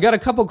 okay, I got a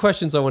couple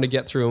questions I want to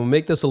get through, and we'll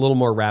make this a little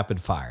more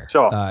rapid fire.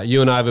 Sure.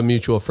 You and I have a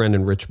mutual friend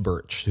in Rich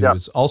Birch, who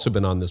has also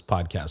been on this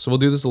podcast. So we'll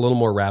do this a little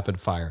more rapid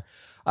fire.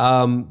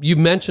 You've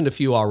mentioned a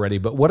few already,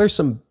 but what are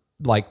some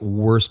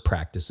worst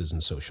practices in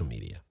social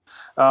media?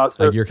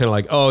 So you're kind of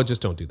like, oh,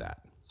 just don't do that.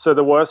 So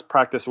the worst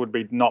practice would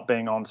be not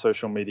being on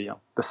social media.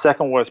 The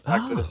second worst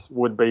practice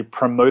would be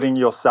promoting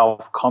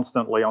yourself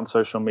constantly on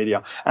social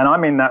media. And I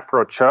mean that for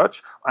a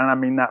church,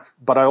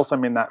 but I also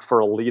mean that for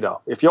a leader.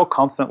 If you're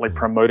constantly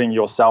promoting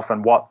yourself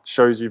and what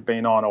shows you've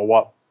been on or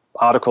what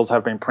articles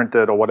have been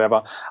printed or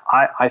whatever,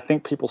 I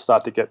think people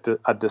start to get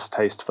a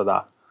distaste for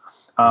that.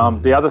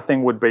 The other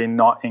thing would be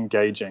not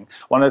engaging.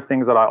 One of the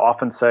things that I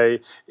often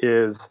say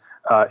is,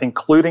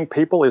 including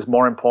people is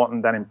more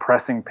important than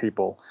impressing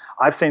people.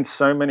 I've seen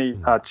so many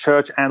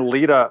church and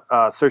leader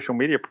social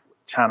media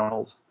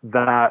channels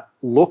that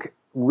look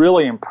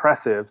really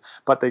impressive,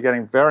 but they're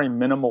getting very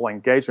minimal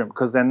engagement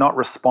because they're not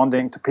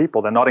responding to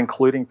people. They're not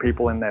including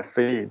people in their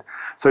feed.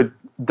 So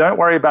don't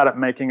worry about it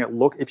making it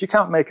look. If you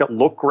can't make it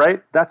look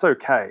great, that's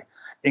okay.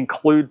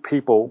 Include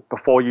people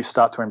before you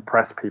start to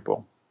impress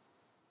people.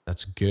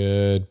 That's a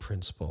good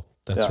principle.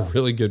 That's a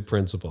really good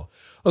principle.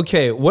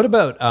 Okay, what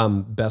about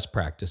best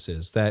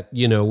practices that,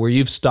 where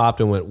you've stopped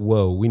and went,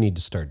 whoa, we need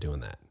to start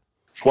doing that?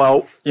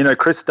 Well,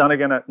 Chris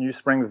Dunnigan at New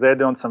Springs, they're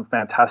doing some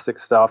fantastic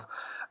stuff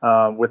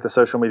with the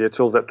social media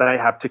tools that they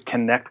have to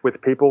connect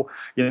with people.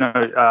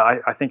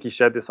 I think he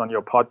shared this on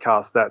your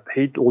podcast, that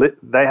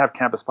they have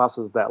campus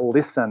pastors that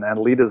listen and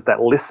leaders that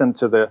listen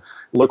to the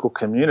local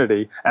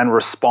community and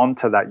respond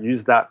to that,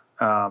 use that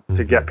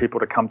to get people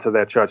to come to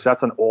their church.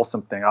 That's an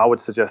awesome thing. I would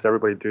suggest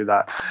everybody do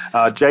that.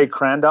 Jay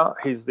Crander,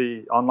 he's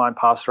the online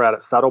pastor out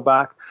at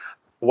Saddleback.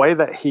 The way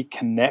that he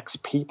connects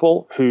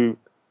people who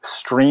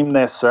stream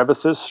their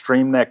services,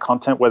 stream their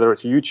content, whether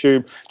it's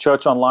YouTube,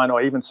 church online, or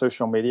even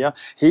social media,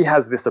 he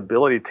has this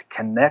ability to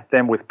connect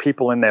them with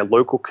people in their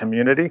local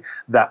community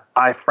that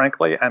I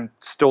frankly am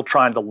still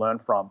trying to learn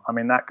from. I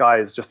mean, that guy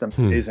is just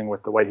amazing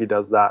with the way he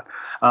does that.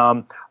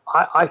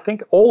 I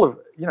think all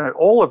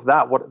of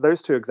that, what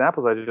those two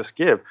examples I just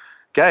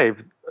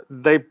gave,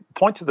 they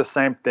point to the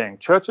same thing.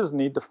 Churches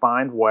need to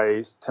find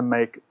ways to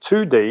make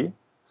 2D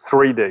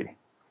 3D.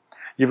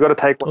 You've got to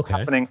take what's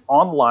happening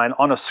online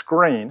on a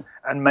screen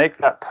and make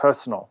that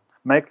personal,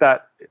 make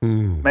that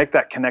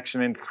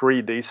connection in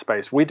 3D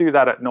space. We do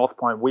that at North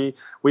Point. We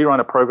run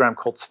a program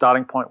called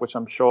Starting Point, which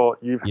I'm sure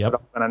you've heard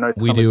of, and I know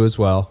we do as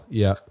well.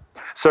 Yeah.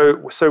 So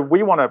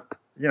we want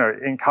to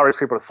encourage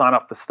people to sign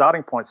up for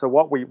Starting Point. So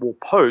what we will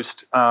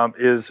post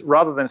is,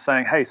 rather than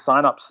saying, hey,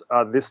 sign-ups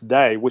this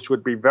day, which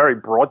would be very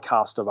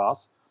broadcast of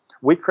us,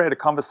 we create a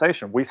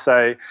conversation. We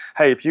say,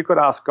 hey, if you could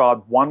ask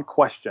God one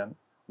question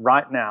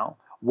right now,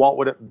 what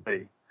would it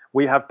be?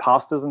 We have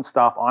pastors and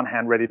staff on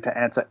hand ready to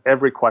answer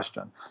every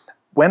question.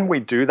 When we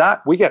do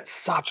that, we get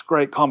such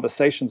great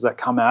conversations that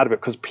come out of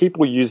it because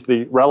people use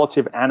the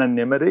relative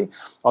anonymity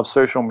of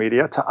social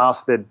media to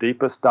ask their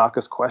deepest,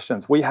 darkest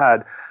questions.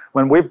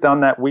 When we've done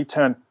that, we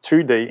turn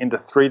 2D into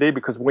 3D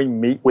because we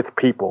meet with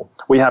people.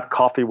 We have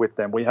coffee with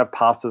them. We have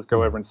pastors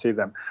go over and see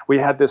them. We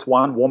had this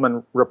one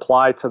woman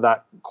reply to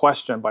that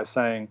question by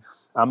saying,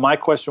 my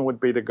question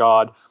would be to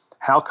God,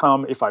 how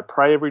come if I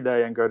pray every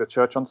day and go to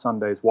church on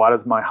Sundays, why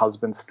does my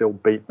husband still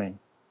beat me?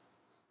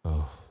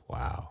 Oh,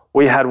 wow.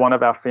 We had one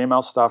of our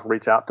female staff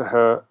reach out to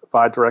her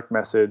via direct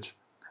message.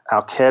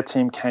 Our care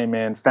team came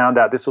in, found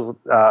out, this was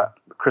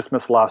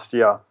Christmas last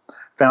year,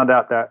 found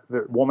out that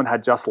the woman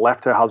had just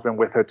left her husband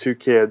with her 2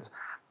 kids.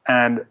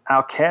 And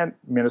our care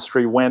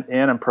ministry went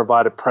in and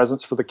provided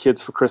presents for the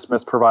kids for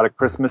Christmas, provided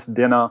Christmas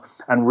dinner,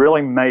 and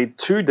really made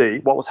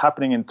 2D, what was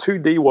happening in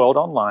 2D world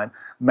online,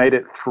 made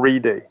it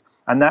 3D.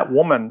 And that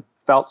woman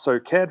felt so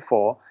cared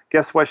for.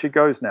 Guess where she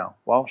goes now?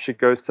 Well, she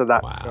goes to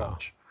that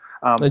church.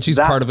 And she's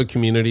part of a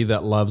community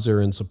that loves her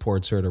and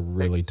supports her at a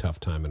really tough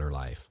time in her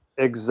life.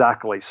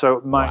 Exactly.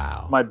 So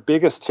my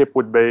biggest tip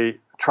would be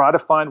try to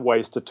find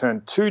ways to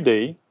turn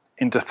 2D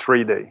into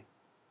 3D.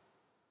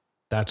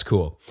 That's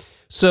cool.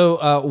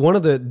 So one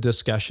of the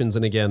discussions,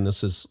 and again,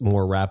 this is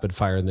more rapid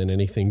fire than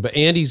anything, but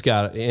Andy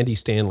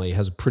Stanley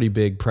has a pretty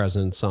big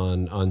presence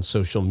on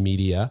social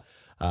media.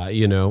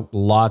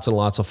 Lots and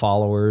lots of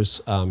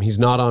followers. He's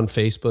not on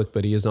Facebook,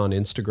 but he is on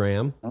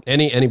Instagram.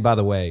 Any, by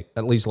the way,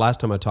 at least last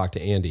time I talked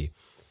to Andy,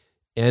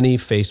 any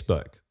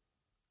Facebook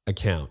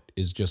account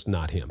is just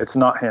not him. It's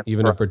not him.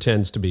 Even if it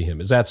pretends to be him.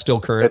 Is that still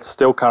current? It's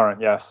still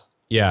current, yes.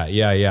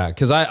 Yeah.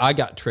 Because I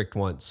got tricked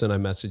once and I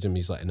messaged him.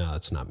 He's like, no,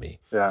 that's not me.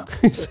 Yeah.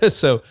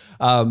 So,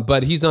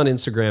 but he's on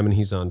Instagram and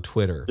he's on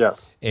Twitter.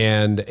 Yes.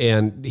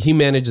 And he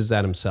manages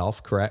that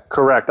himself, correct?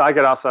 Correct. I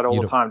get asked that all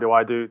the time. Do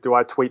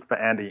I tweet for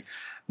Andy?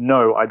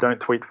 No, I don't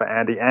tweet for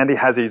Andy. Andy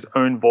has his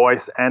own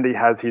voice. Andy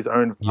has his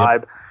own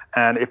vibe. Yep.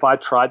 And if I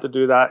tried to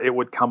do that, it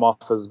would come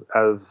off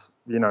as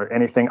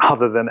anything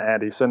other than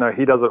Andy. So no,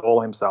 he does it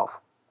all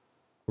himself.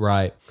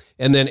 Right.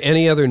 And then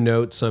any other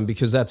notes,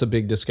 because that's a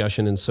big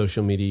discussion in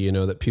social media,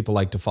 that people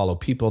like to follow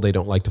people. They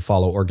don't like to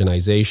follow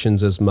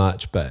organizations as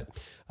much. But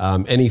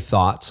any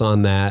thoughts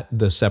on that,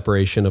 the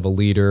separation of a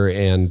leader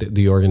and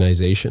the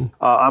organization?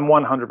 I'm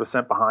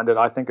 100% behind it.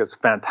 I think it's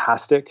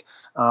fantastic.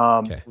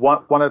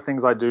 One of the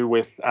things I do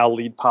with our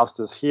lead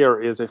pastors here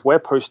is if we're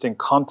posting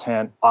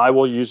content, I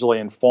will usually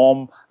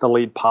inform the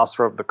lead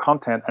pastor of the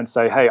content and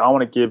say, hey, I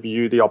want to give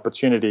you the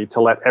opportunity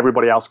to let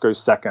everybody else go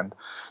second.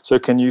 So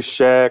can you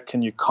share?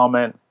 Can you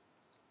comment?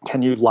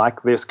 Can you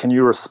like this? Can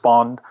you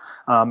respond?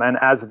 And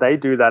as they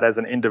do that as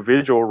an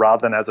individual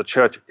rather than as a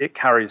church, it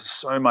carries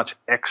so much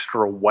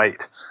extra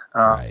weight.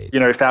 Right.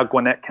 If our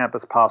Gwinnett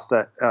campus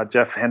pastor,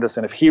 Jeff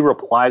Henderson, if he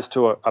replies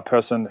to a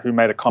person who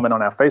made a comment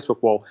on our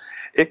Facebook wall,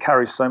 it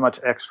carries so much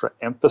extra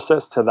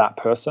emphasis to that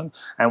person.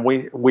 And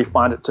we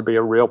find it to be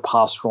a real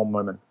pastoral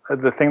moment.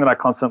 The thing that I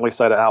constantly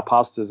say to our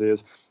pastors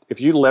is, if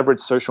you leverage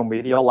social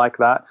media like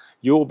that,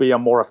 you will be a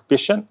more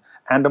efficient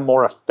and a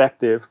more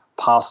effective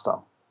pastor.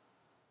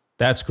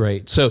 That's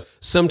great. So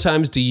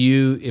sometimes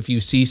if you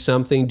see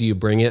something, do you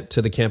bring it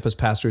to the campus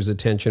pastor's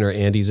attention or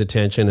Andy's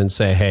attention and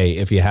say, hey,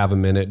 if you have a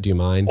minute, do you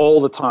mind? All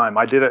the time.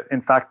 I did it.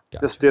 In fact,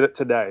 just did it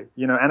today,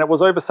 and it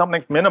was over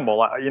something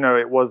minimal.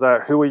 It was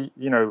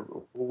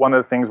one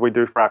of the things we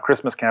do for our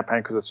Christmas campaign,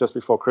 because it's just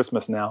before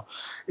Christmas now,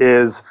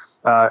 is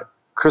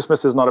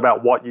Christmas is not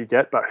about what you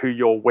get, but who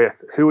you're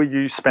with. Who are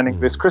you spending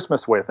this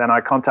Christmas with? And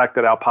I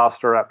contacted our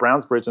pastor at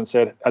Brownsbridge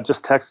and I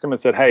just texted him and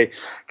said, hey,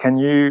 can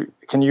you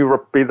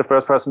be the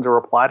first person to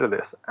reply to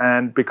this?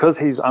 And because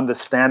he's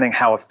understanding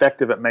how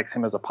effective it makes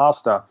him as a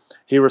pastor,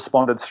 he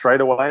responded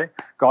straight away,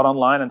 got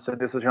online and said,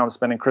 this is who I'm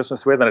spending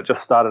Christmas with. And it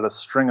just started a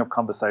string of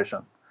conversation.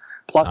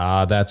 Plus,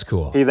 that's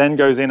cool. He then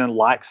goes in and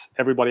likes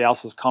everybody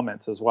else's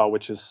comments as well,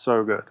 which is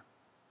so good.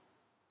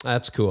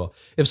 That's cool.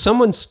 If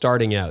someone's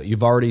starting out,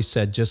 you've already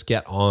said just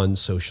get on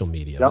social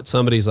media. Yep. But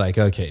somebody's like,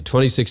 okay,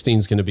 2016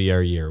 is going to be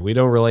our year. We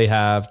don't really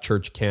have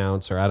church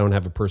accounts, or I don't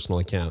have a personal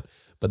account,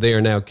 but they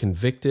are now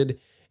convicted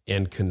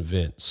and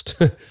convinced.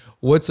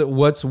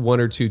 What's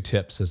one or two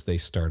tips as they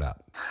start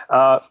up?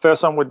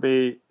 First one would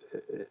be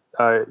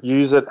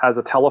use it as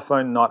a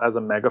telephone, not as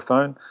a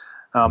megaphone.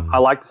 I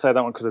like to say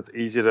that one because it's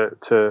easier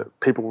to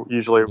people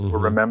usually will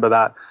remember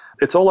that.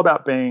 It's all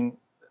about being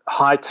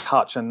high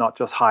touch and not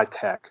just high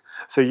tech.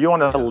 So you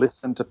want to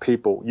listen to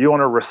people. You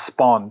want to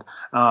respond.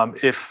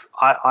 If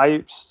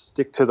I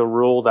stick to the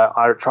rule that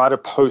I try to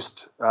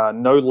post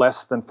no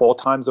less than 4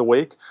 times a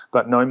week,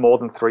 but no more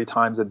than 3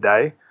 times a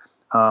day.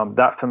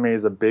 That for me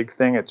is a big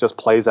thing. It just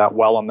plays out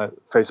well on the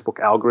Facebook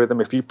algorithm.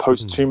 If you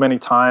post too many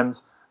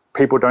times,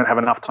 people don't have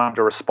enough time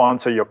to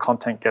respond, so your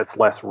content gets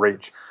less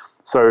reach.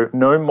 So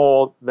no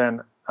more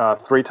than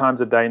 3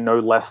 times a day, no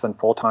less than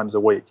 4 times a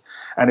week.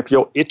 And if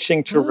you're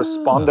itching to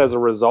respond as a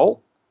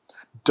result,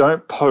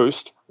 don't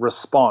post,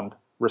 respond.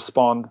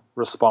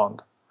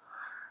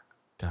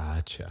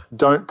 Gotcha.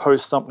 Don't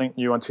post something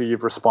new until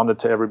you've responded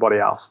to everybody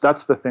else.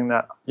 That's the thing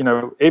that,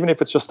 even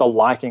if it's just a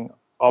liking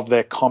of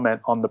their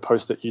comment on the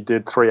post that you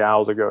did 3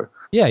 hours ago.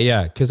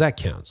 Yeah, because that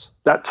counts.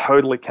 That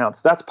totally counts.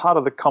 That's part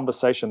of the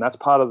conversation. That's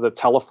part of the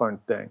telephone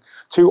thing.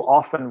 Too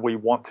often we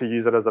want to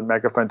use it as a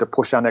megaphone to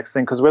push our next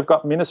thing because we've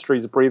got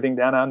ministries breathing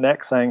down our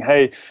neck saying,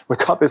 hey, we've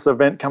got this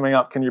event coming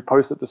up. Can you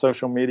post it to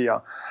social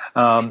media?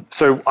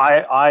 So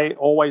I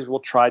always will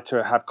try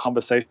to have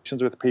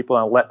conversations with people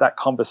and let that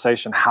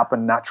conversation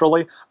happen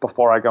naturally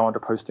before I go on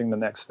to posting the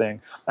next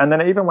thing. And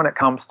then even when it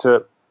comes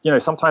to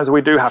sometimes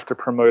we do have to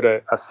promote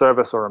a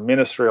service or a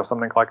ministry or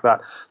something like that.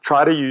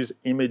 Try to use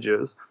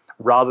images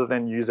rather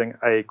than using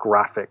a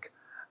graphic.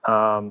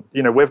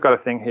 We've got a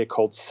thing here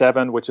called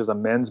 7, which is a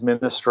men's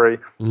ministry.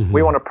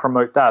 We want to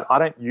promote that. I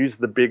don't use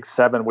the big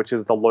 7, which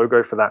is the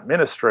logo for that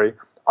ministry.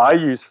 I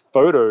use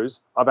photos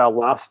of our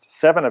last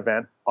 7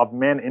 event of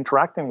men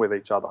interacting with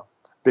each other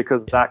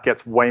because that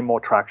gets way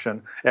more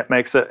traction.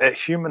 It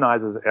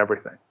humanizes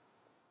everything.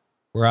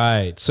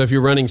 Right. So if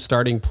you're running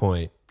Starting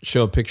Point,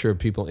 show a picture of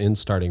people in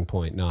Starting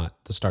Point, not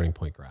the Starting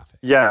Point graphic.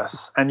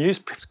 Yes, and use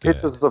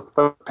pictures of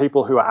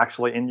people who are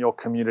actually in your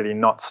community,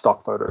 not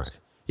stock photos.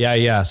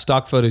 Right. Yeah.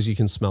 Stock photos, you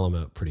can smell them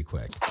out pretty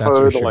quick. That's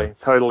for sure.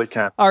 Totally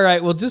can. All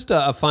right. Well, just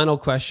a final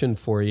question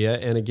for you.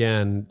 And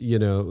again,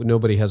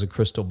 nobody has a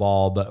crystal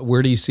ball, but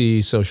where do you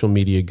see social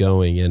media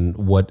going, and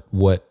what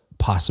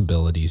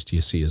possibilities do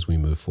you see as we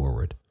move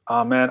forward?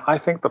 Man, I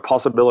think the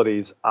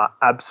possibilities are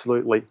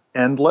absolutely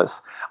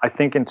endless. I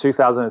think in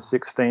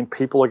 2016,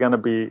 people are going to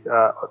be,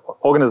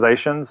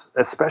 organizations,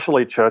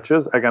 especially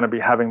churches, are going to be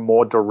having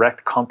more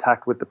direct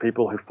contact with the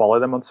people who follow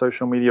them on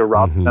social media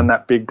rather than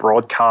that big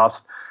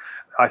broadcast.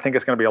 I think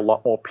it's going to be a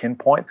lot more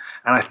pinpoint.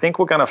 And I think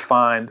we're going to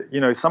find,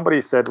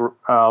 somebody said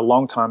a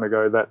long time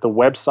ago that the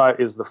website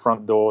is the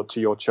front door to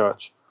your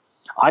church.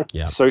 I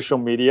think social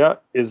media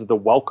is the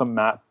welcome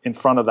mat in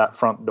front of that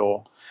front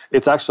door.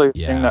 It's actually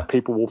the thing that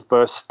people will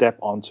first step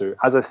onto.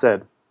 As I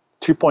said,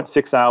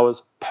 2.6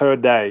 hours per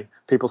day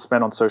people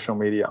spend on social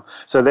media.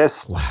 So they're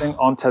stepping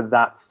onto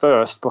that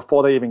first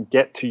before they even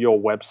get to your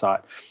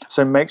website.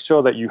 So make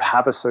sure that you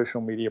have a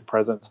social media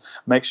presence.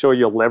 Make sure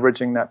you're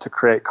leveraging that to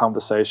create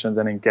conversations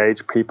and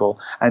engage people,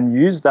 and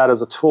use that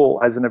as a tool,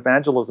 as an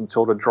evangelism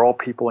tool to draw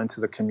people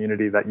into the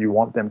community that you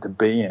want them to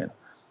be in.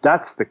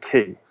 That's the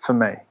key for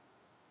me.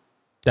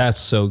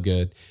 That's so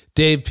good.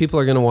 Dave, people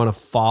are going to want to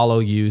follow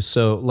you.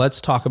 So let's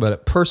talk about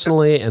it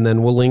personally, and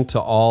then we'll link to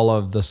all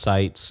of the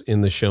sites in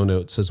the show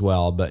notes as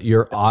well. But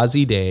you're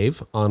Aussie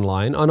Dave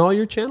online on all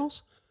your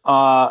channels?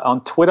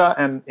 On Twitter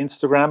and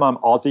Instagram, I'm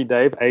Aussie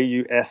Dave,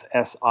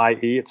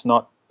 A-U-S-S-I-E. It's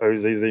not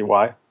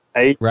O-Z-Z-Y.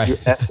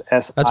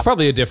 A-U-S-S-I-E. That's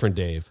probably a different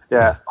Dave.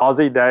 Yeah,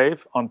 Aussie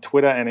Dave on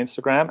Twitter and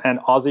Instagram, and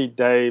Aussie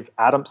Dave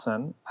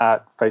Adamson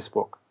at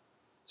Facebook.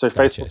 So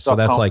Facebook. So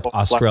that's like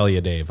Australia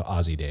Dave,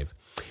 Aussie Dave.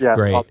 Yes,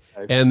 great.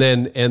 And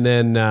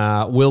then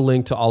we'll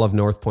link to all of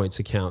North Point's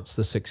accounts,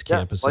 the 6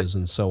 campuses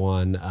and so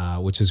on,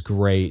 which is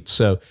great.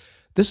 So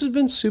this has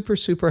been super,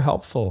 super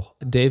helpful.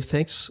 Dave,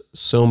 thanks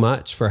so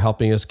much for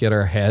helping us get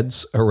our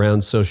heads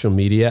around social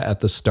media at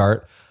the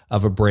start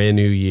of a brand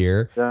new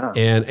year. Yeah.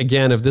 And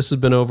again, if this has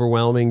been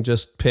overwhelming,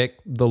 just pick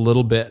the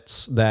little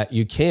bits that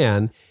you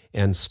can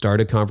and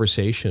start a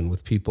conversation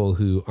with people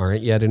who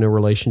aren't yet in a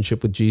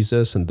relationship with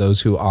Jesus and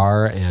those who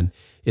are. And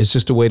it's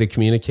just a way to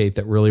communicate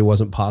that really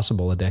wasn't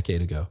possible a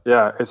decade ago.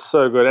 Yeah, it's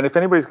so good. And if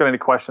anybody's got any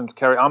questions,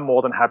 Kerry, I'm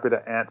more than happy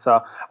to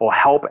answer or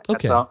help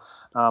answer. Okay.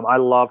 I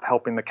love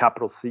helping the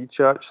Capital C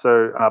Church.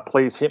 So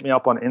please hit me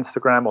up on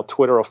Instagram or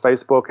Twitter or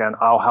Facebook, and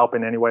I'll help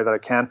in any way that I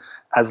can,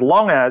 as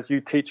long as you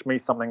teach me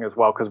something as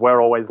well, because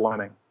we're always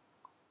learning.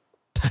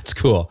 That's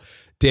cool.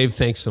 Dave,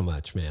 thanks so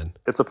much, man.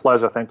 It's a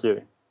pleasure. Thank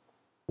you.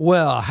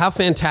 Well, how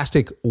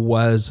fantastic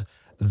was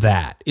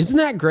that? Isn't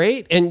that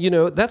great? And,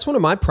 that's one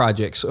of my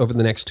projects over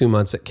the next 2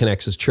 months at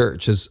Connexus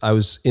Church. As I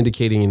was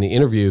indicating in the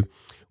interview,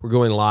 we're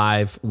going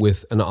live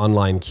with an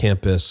online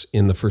campus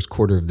in the first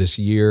quarter of this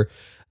year.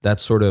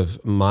 That's sort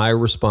of my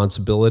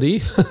responsibility.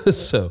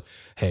 So,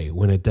 hey,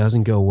 when it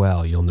doesn't go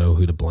well, you'll know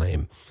who to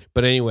blame.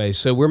 But anyway,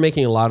 so we're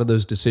making a lot of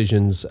those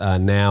decisions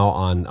now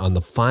on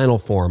the final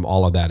form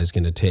all of that is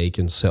going to take.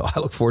 And so I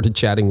look forward to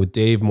chatting with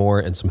Dave more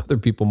and some other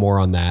people more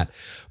on that.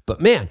 But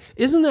man,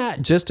 isn't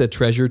that just a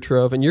treasure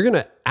trove? And you're going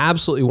to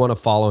absolutely want to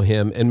follow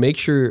him. And make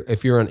sure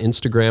if you're on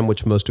Instagram,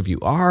 which most of you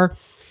are,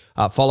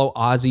 follow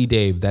Aussie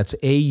Dave. That's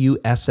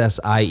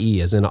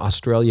AUSSIE, as in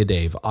Australia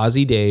Dave.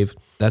 Aussie Dave,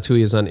 that's who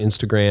he is on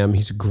Instagram.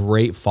 He's a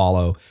great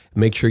follow.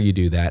 Make sure you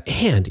do that.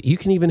 And you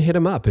can even hit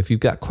him up if you've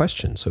got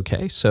questions,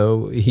 okay?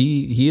 So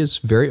he is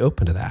very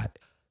open to that.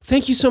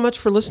 Thank you so much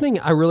for listening.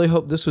 I really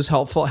hope this was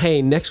helpful.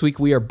 Hey, next week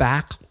we are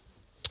back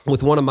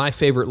with one of my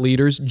favorite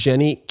leaders,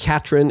 Jenny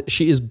Catron.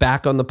 She is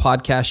back on the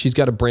podcast. She's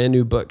got a brand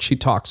new book. She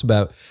talks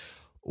about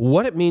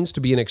what it means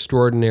to be an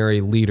extraordinary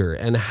leader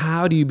and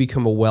how do you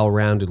become a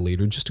well-rounded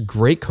leader. Just a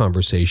great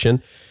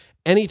conversation.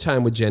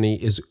 Anytime with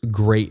Jenny is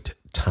great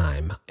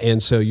time.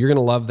 And so you're going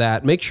to love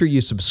that. Make sure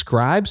you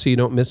subscribe so you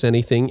don't miss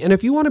anything. And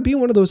if you want to be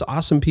one of those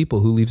awesome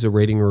people who leaves a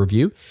rating or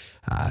review,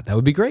 that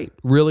would be great.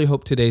 Really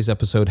hope today's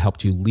episode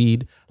helped you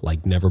lead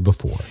like never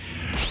before.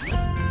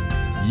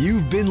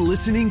 You've been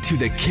listening to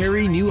the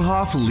Carey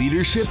Nieuwhof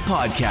Leadership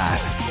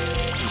Podcast.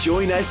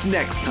 Join us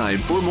next time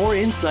for more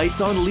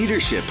insights on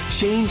leadership,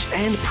 change,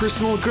 and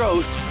personal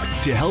growth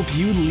to help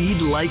you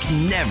lead like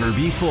never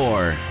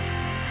before.